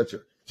didn't even have to touch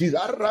her. She's,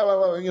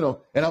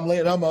 and I'm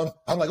laying, I'm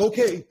like,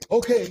 okay.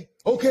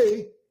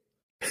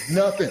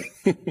 Nothing.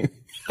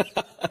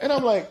 And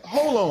I'm like,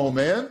 hold on,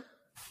 man.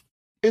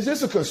 Is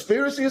this a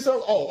conspiracy or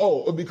something?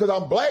 Oh, because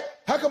I'm black?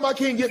 How come I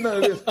can't get none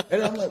of this?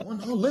 And I'm like, well,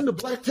 no, Linda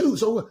black too.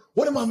 So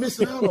what am I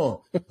missing out on?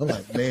 I'm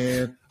like,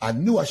 man, I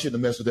knew I shouldn't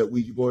have messed with that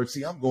Ouija board.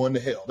 See, I'm going to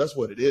hell. That's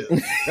what it is.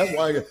 That's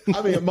why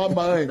in my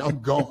mind, I'm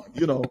gone.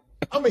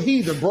 I'm a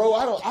heathen, bro.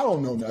 I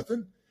don't know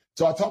nothing.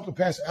 So I talked to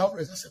Pastor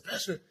Alvarez. I said,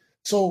 Pastor,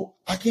 so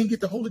I can't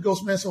get the Holy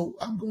Ghost, man. So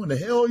I'm going to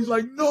hell. He's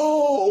like,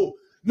 no.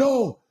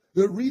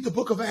 Read the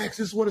book of Acts.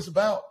 This is what it's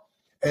about.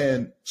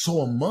 And so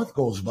a month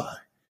goes by.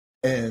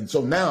 And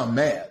so now I'm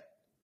mad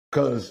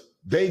because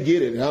they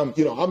get it. And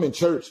I'm in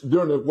church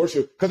during the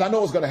worship because I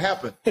know it's going to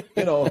happen.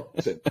 I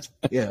said,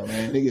 yeah,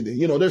 man,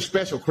 they're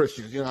special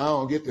Christians. I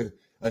don't get the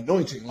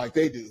anointing like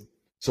they do.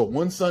 So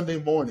one Sunday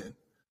morning,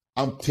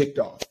 I'm ticked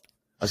off.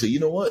 I said,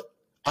 you know what?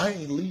 I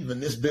ain't leaving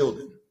this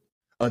building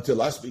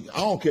until I speak.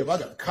 I don't care if I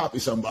got to copy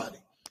somebody.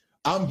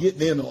 I'm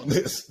getting in on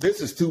this.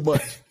 This is too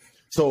much.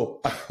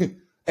 So,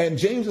 and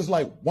James is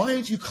like, why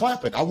ain't you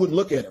clapping? I wouldn't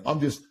look at him. I'm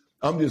just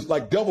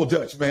like double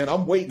Dutch, man.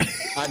 I'm waiting.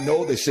 I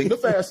know they sing the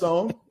fast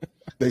song,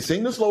 they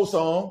sing the slow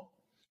song,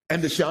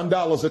 and the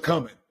shandalas are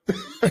coming,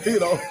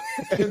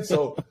 And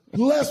so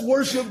let's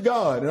worship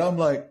God. And I'm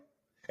like,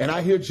 and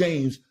I hear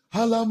James,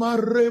 and man,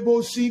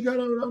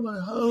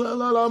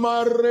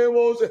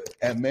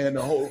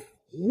 the whole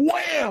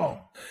wham,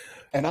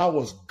 and I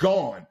was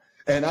gone.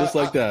 And just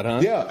like that,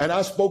 huh? Yeah. And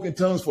I spoke in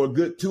tongues for a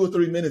good 2 or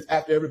 3 minutes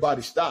after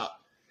everybody stopped.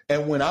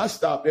 And when I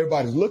stopped,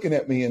 everybody's looking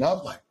at me, and I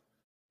was like,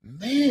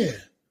 man,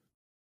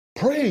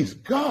 praise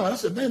God. I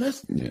said, man,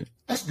 that's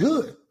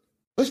good.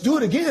 Let's do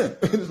it again.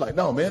 And it's like,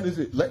 no, man,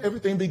 let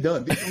everything be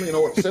done. Decently in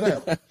order. Sit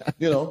down,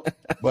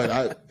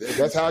 But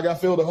that's how I got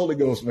filled with the Holy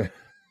Ghost, man.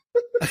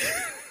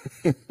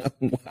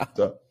 Wow.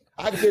 So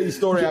I can tell you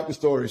story after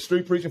story.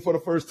 Street preaching for the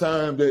first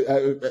time,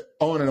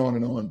 on and on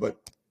and on. But,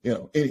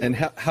 anyway. And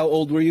how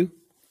old were you?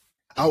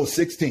 I was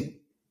 16.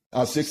 I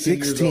was 16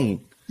 years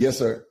old. Yes,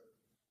 sir.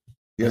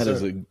 Yes, that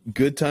is a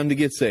good time to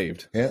get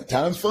saved. Yeah,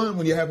 time's fun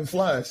when you're having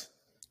flies.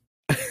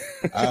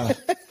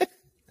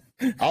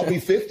 I'll be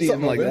 50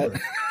 in November.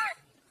 Like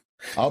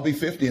I'll be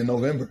 50 in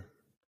November.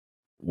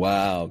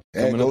 Wow.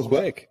 Yeah, Coming up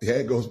quick.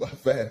 It goes by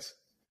fast.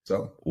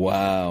 So.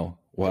 Wow.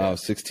 Yeah.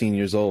 16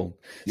 years old.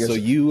 Yes, so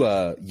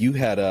sir. you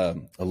had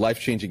a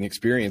life-changing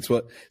experience.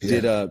 What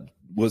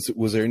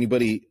was there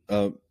anybody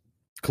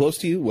close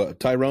to you,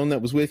 Tyrone,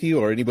 that was with you,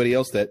 or anybody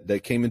else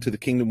that came into the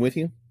kingdom with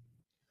you?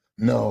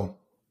 No.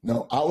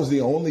 I was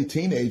the only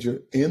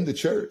teenager in the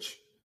church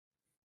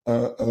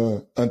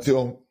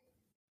until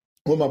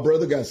when my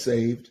brother got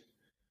saved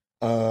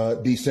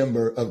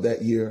December of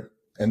that year.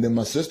 And then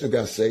my sister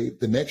got saved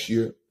the next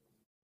year.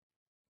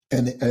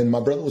 And my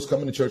brother was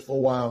coming to church for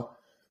a while,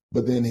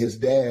 but then his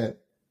dad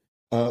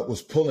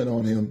was pulling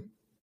on him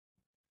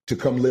to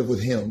come live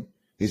with him.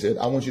 He said,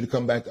 I want you to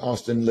come back to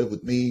Austin, live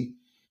with me.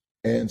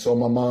 And so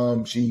my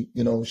mom, she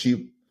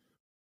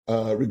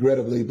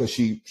regrettably, but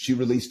she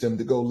released him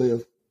to go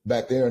live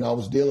back there. And I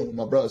was dealing with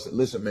my brother. I said,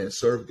 listen, man,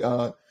 serve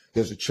God.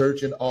 There's a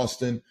church in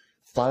Austin.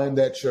 Find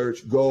that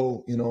church,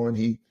 go, and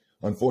he,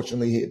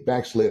 unfortunately, he had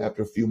backslid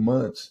after a few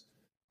months.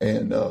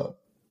 And,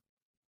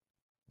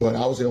 but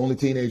I was the only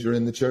teenager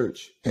in the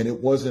church. And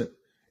it wasn't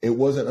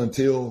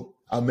until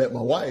I met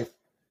my wife,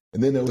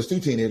 and then there was 2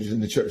 teenagers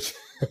in the church.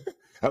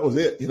 That was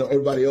it.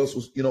 Everybody else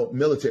was,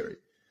 military,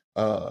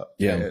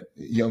 and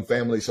young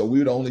family. So we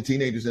were the only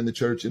teenagers in the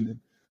church, and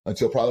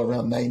until probably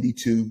around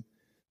 92,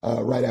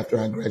 right after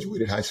I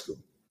graduated high school,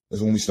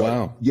 is when we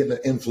started getting an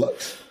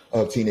influx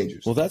of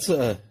teenagers. Well, that's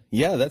an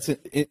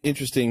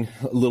interesting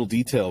little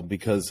detail,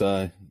 because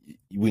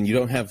when you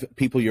don't have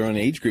people your own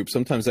age group,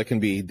 sometimes that can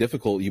be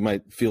difficult. You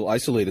might feel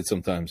isolated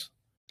sometimes.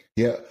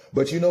 Yeah.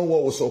 But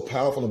what was so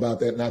powerful about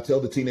that? And I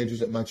tell the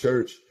teenagers at my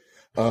church,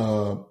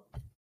 it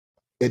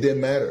didn't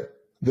matter.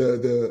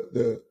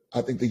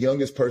 I think the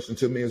youngest person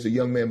to me is a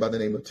young man by the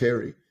name of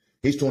Terry.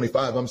 He's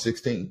 25. I'm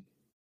 16.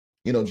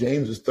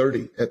 James is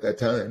 30 at that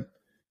time.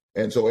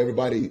 And so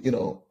everybody,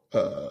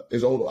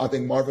 is older. I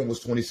think Marvin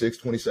was 26,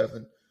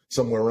 27,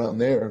 somewhere around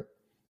there.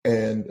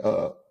 And,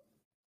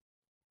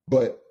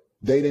 but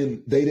they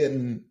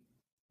didn't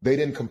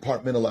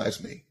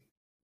compartmentalize me.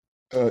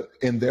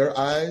 In their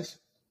eyes,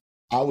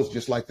 I was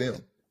just like them.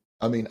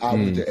 I mean, I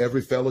went to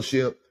every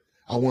fellowship.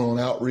 I went on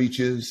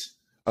outreaches.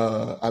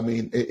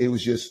 It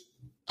was just,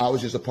 I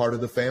was just a part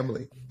of the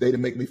family. They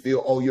didn't make me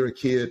feel, oh, you're a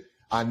kid.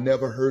 I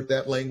never heard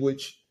that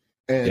language.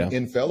 And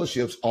in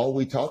fellowships, all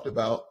we talked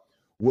about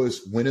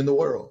was winning the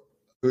world.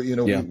 We're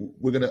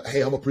going to,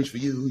 hey, I'm going to preach for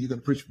you. You're going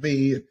to preach for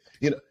me.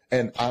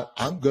 And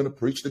I'm going to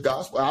preach the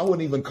gospel. I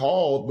wasn't even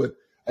called, but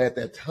at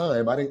that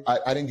time, I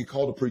didn't get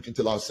called to preach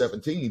until I was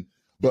 17.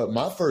 But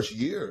my first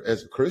year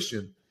as a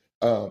Christian,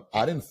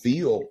 I didn't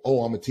feel,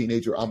 oh, I'm a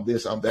teenager, I'm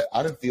this, I'm that.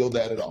 I didn't feel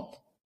that at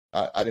all.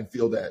 I didn't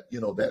feel that,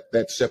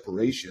 that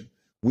separation.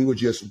 We were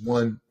just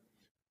one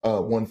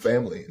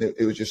family. And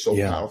it was just so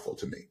powerful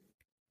to me.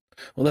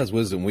 Well, that's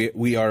wisdom.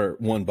 We are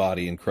one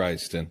body in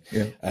Christ.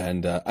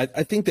 And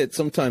I think that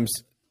sometimes,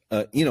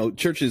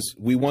 churches,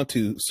 we want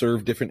to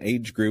serve different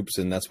age groups.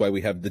 And that's why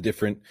we have the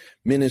different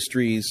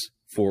ministries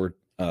for,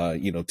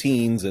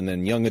 teens, and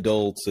then young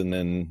adults, and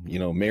then,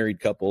 married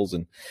couples.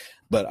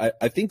 But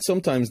I think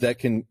sometimes that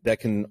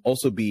can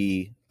also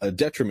be a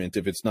detriment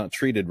if it's not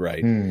treated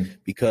right,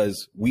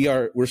 because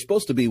we're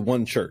supposed to be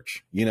one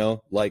church,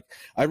 like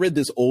I read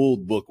this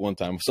old book one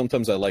time.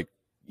 Sometimes I like,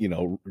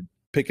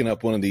 picking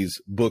up one of these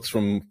books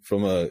from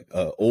a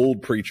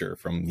old preacher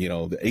from,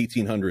 the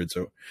 1800s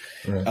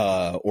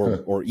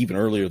or even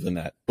earlier than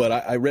that. But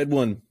I read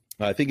one,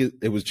 I think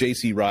it was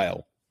J.C.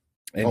 Ryle.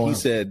 And he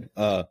said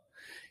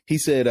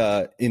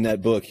in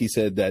that book, he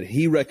said that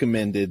he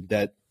recommended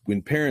that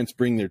when parents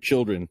bring their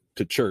children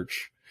to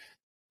church,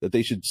 that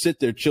they should sit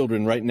their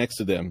children right next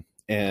to them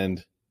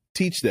and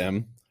teach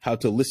them how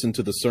to listen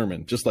to the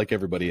sermon, just like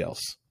everybody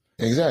else.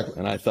 Exactly.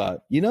 And I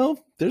thought,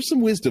 there's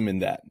some wisdom in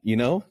that,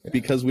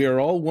 because we are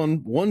all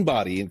one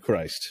body in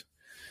Christ.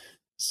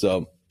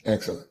 So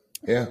excellent.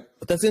 Yeah.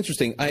 But that's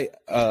interesting.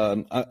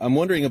 I'm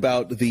wondering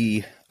about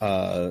the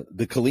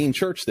the Killeen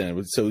church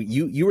then. So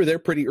you were there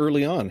pretty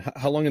early on.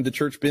 How long had the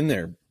church been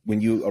there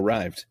when you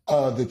arrived?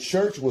 The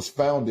church was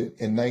founded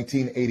in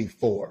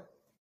 1984.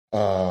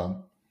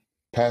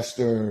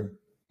 Pastor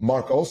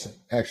Mark Olson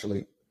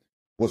actually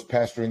was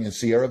pastoring in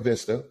Sierra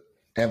Vista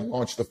and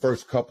launched the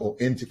first couple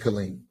into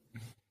Killeen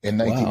in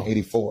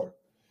 1984. Wow.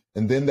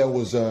 And then there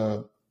was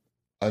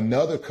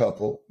another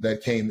couple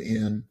that came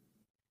in.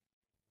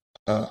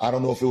 I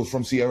don't know if it was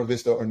from Sierra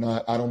Vista or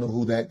not. I don't know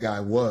who that guy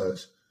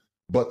was.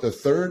 But the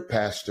third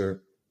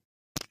pastor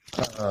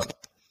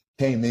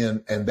came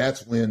in, and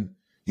that's when,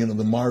 the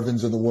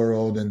Marvins of the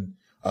world and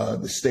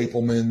the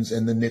Staplemans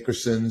and the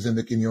Nickersons and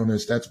the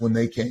Quinones, that's when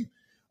they came,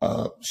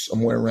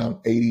 somewhere around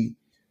 80,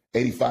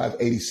 85,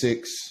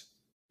 86,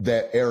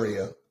 that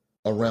area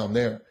around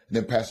there. And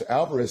then Pastor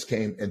Alvarez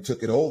came and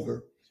took it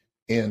over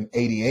in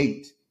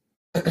 88.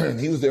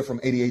 He was there from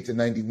 88 to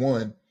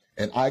 91,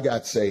 and I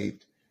got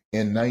saved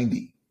in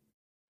 90.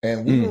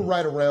 And we were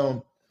right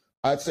around,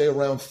 I'd say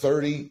around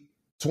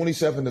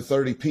 27 to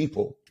 30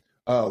 people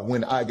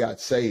when I got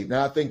saved.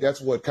 Now, I think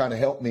that's what kind of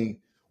helped me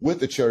with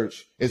the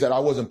church, is that I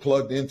wasn't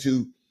plugged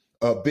into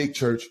a big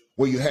church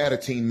where you had a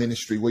teen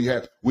ministry,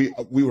 where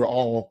we were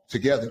all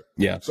together.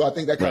 Yeah. So I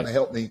think that kind of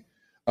helped me.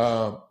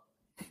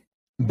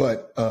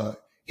 But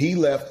he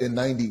left in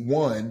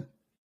 91,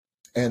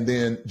 and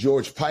then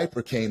George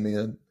Piper came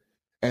in,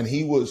 and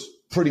he was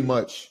pretty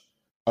much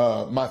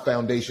my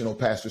foundational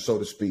pastor, so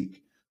to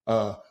speak.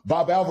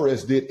 Bob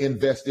Alvarez did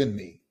invest in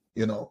me.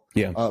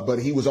 But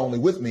he was only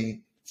with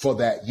me for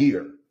that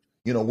year,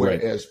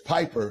 whereas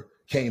Piper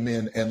came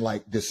in and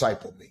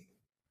discipled me,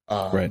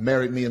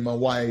 married me and my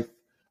wife,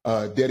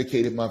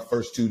 dedicated my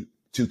first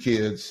two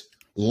kids,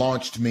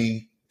 launched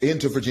me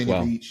into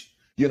Virginia Beach,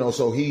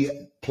 so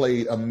he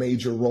played a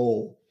major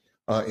role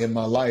in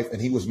my life, and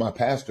he was my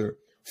pastor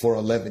for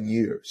 11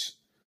 years.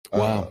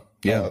 Wow.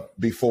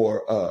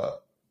 Before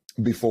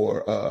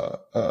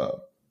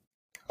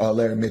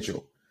Larry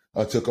Mitchell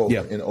took over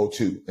in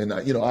 2002. And,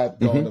 I've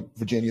gone to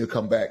Virginia to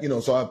come back,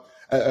 so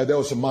there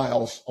was some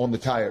miles on the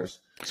tires,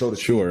 so to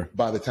speak,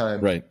 by the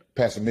time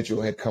Pastor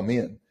Mitchell had come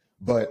in.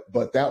 But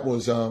that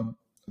was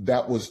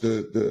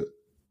the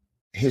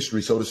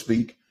history, so to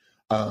speak.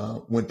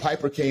 When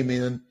Piper came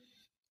in,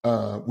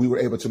 we were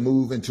able to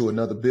move into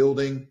another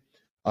building.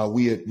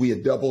 We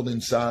had doubled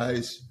in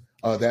size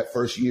that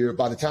first year.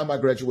 By the time I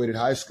graduated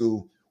high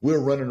school, we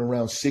were running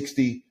around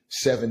 60,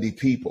 70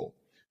 people.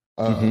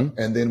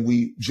 And then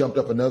we jumped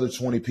up another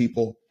 20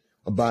 people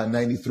by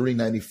 93,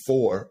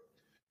 94.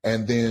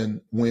 And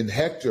then when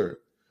Hector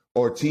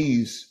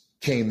Ortiz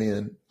came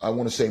in, I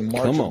want to say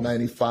March of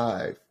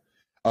 95,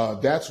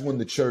 that's when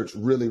the church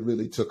really,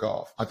 really took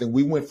off. I think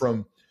we went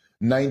from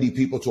 90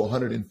 people to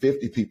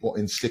 150 people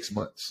in 6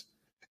 months.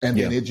 And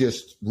then it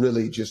just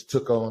really just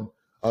took on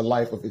a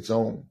life of its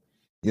own.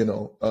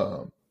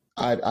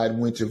 I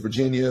went to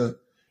Virginia.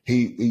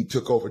 He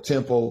took over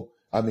Temple.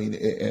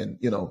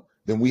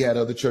 Then we had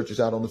other churches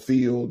out on the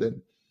field.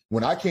 And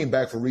when I came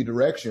back for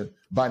redirection,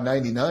 by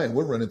 99,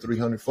 we're running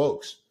 300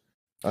 folks.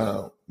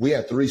 We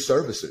had 3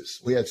 services.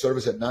 We had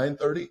service at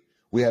 9:30.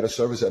 We had a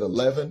service at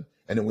 11,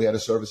 and then we had a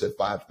service at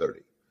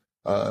 5:30.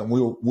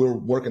 We were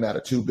working out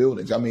of 2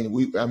 buildings.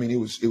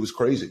 It was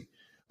crazy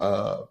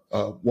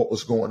what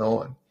was going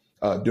on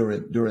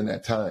during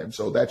that time.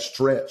 So that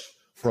stretch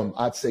from,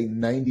 I'd say,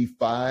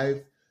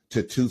 95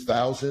 to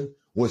 2000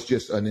 was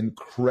just an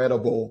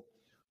incredible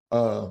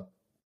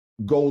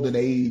golden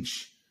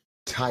age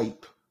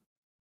type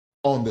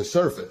on the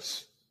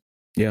surface.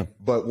 Yeah.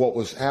 But what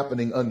was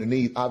happening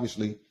underneath,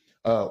 obviously,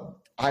 I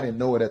didn't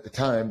know it at the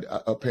time,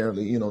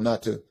 apparently,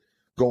 not to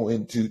go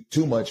into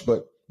too much,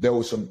 but there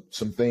was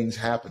some things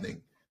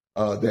happening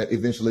that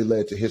eventually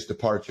led to his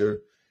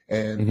departure.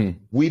 And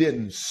we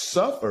didn't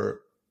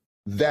suffer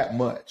that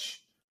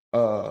much.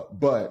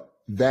 But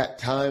that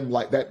time,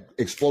 like that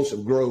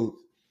explosive growth,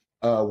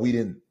 we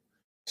didn't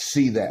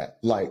see that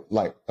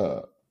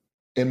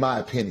in my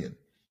opinion,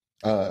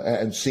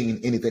 and seen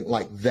anything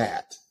like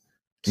that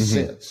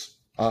since.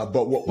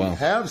 But what we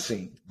have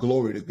seen,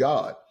 glory to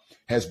God,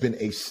 has been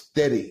a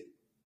steady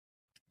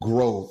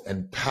growth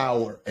and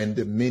power and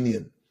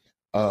dominion.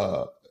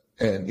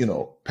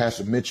 And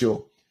Pastor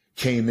Mitchell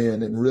came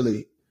in and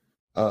really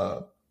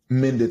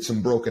mended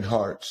some broken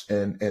hearts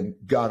and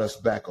got us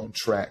back on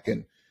track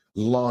and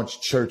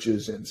launched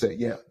churches and said,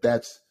 yeah,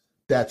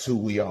 that's who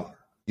we are,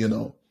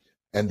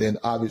 And then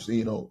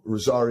obviously,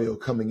 Rosario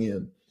coming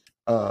in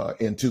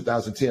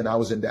 2010, I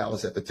was in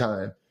Dallas at the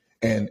time,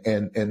 and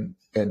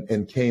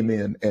came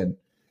in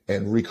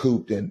and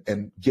recouped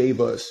and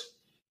gave us,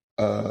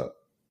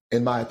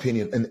 in my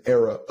opinion, an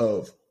era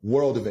of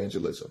world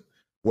evangelism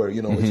where,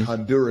 it's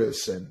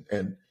Honduras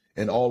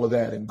and all of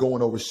that, and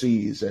going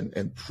overseas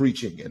and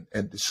preaching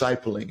and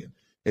discipling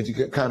and you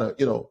get kind of,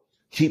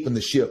 keeping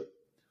the ship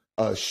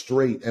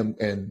straight.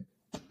 And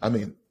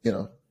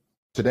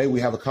today we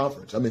have a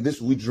conference.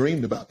 We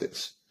dreamed about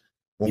this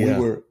when we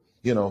were,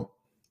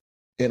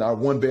 in our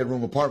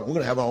 1-bedroom apartment. We're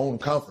going to have our own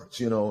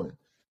conference, and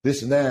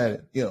this and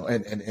that,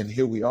 and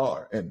here we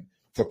are. And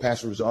for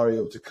Pastor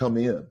Rosario to come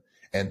in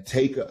and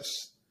take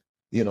us,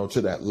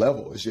 to that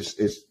level. It's just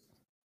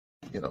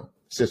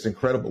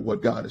incredible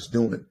what God is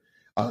doing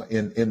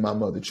in my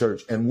mother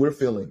church. And we're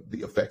feeling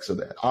the effects of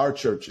that. Our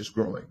church is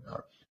growing.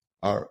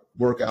 Our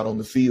work out on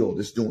the field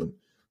is doing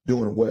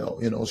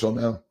well, so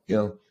now,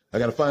 I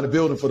got to find a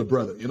building for the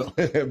brother,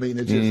 I mean,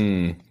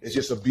 it's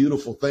just a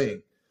beautiful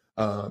thing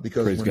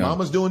because Praise when God.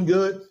 Mama's doing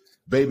good,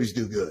 babies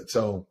do good.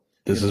 So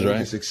this is right.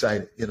 I'm just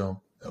excited,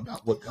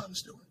 about what God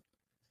is doing.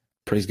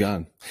 Praise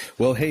God.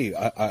 Well, hey,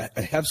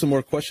 I have some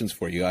more questions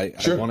for you.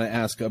 Sure. I want to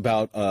ask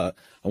about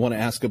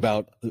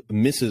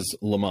Mrs.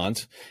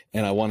 Lamont,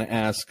 and I want to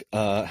ask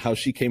how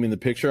she came in the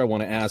picture. I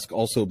want to ask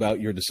also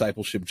about your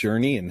discipleship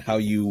journey and how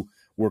you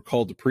were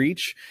called to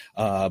preach.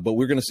 But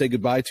we're going to say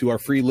goodbye to our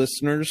free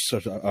listeners,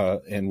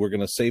 and we're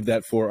going to save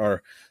that for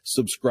our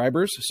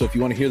subscribers. So if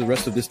you want to hear the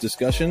rest of this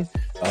discussion,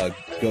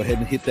 go ahead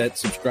and hit that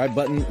subscribe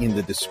button in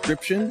the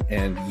description,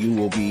 and you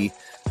will be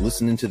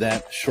listening to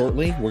that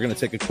shortly. We're going to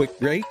take a quick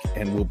break,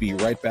 and we'll be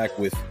right back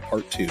with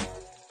part 2.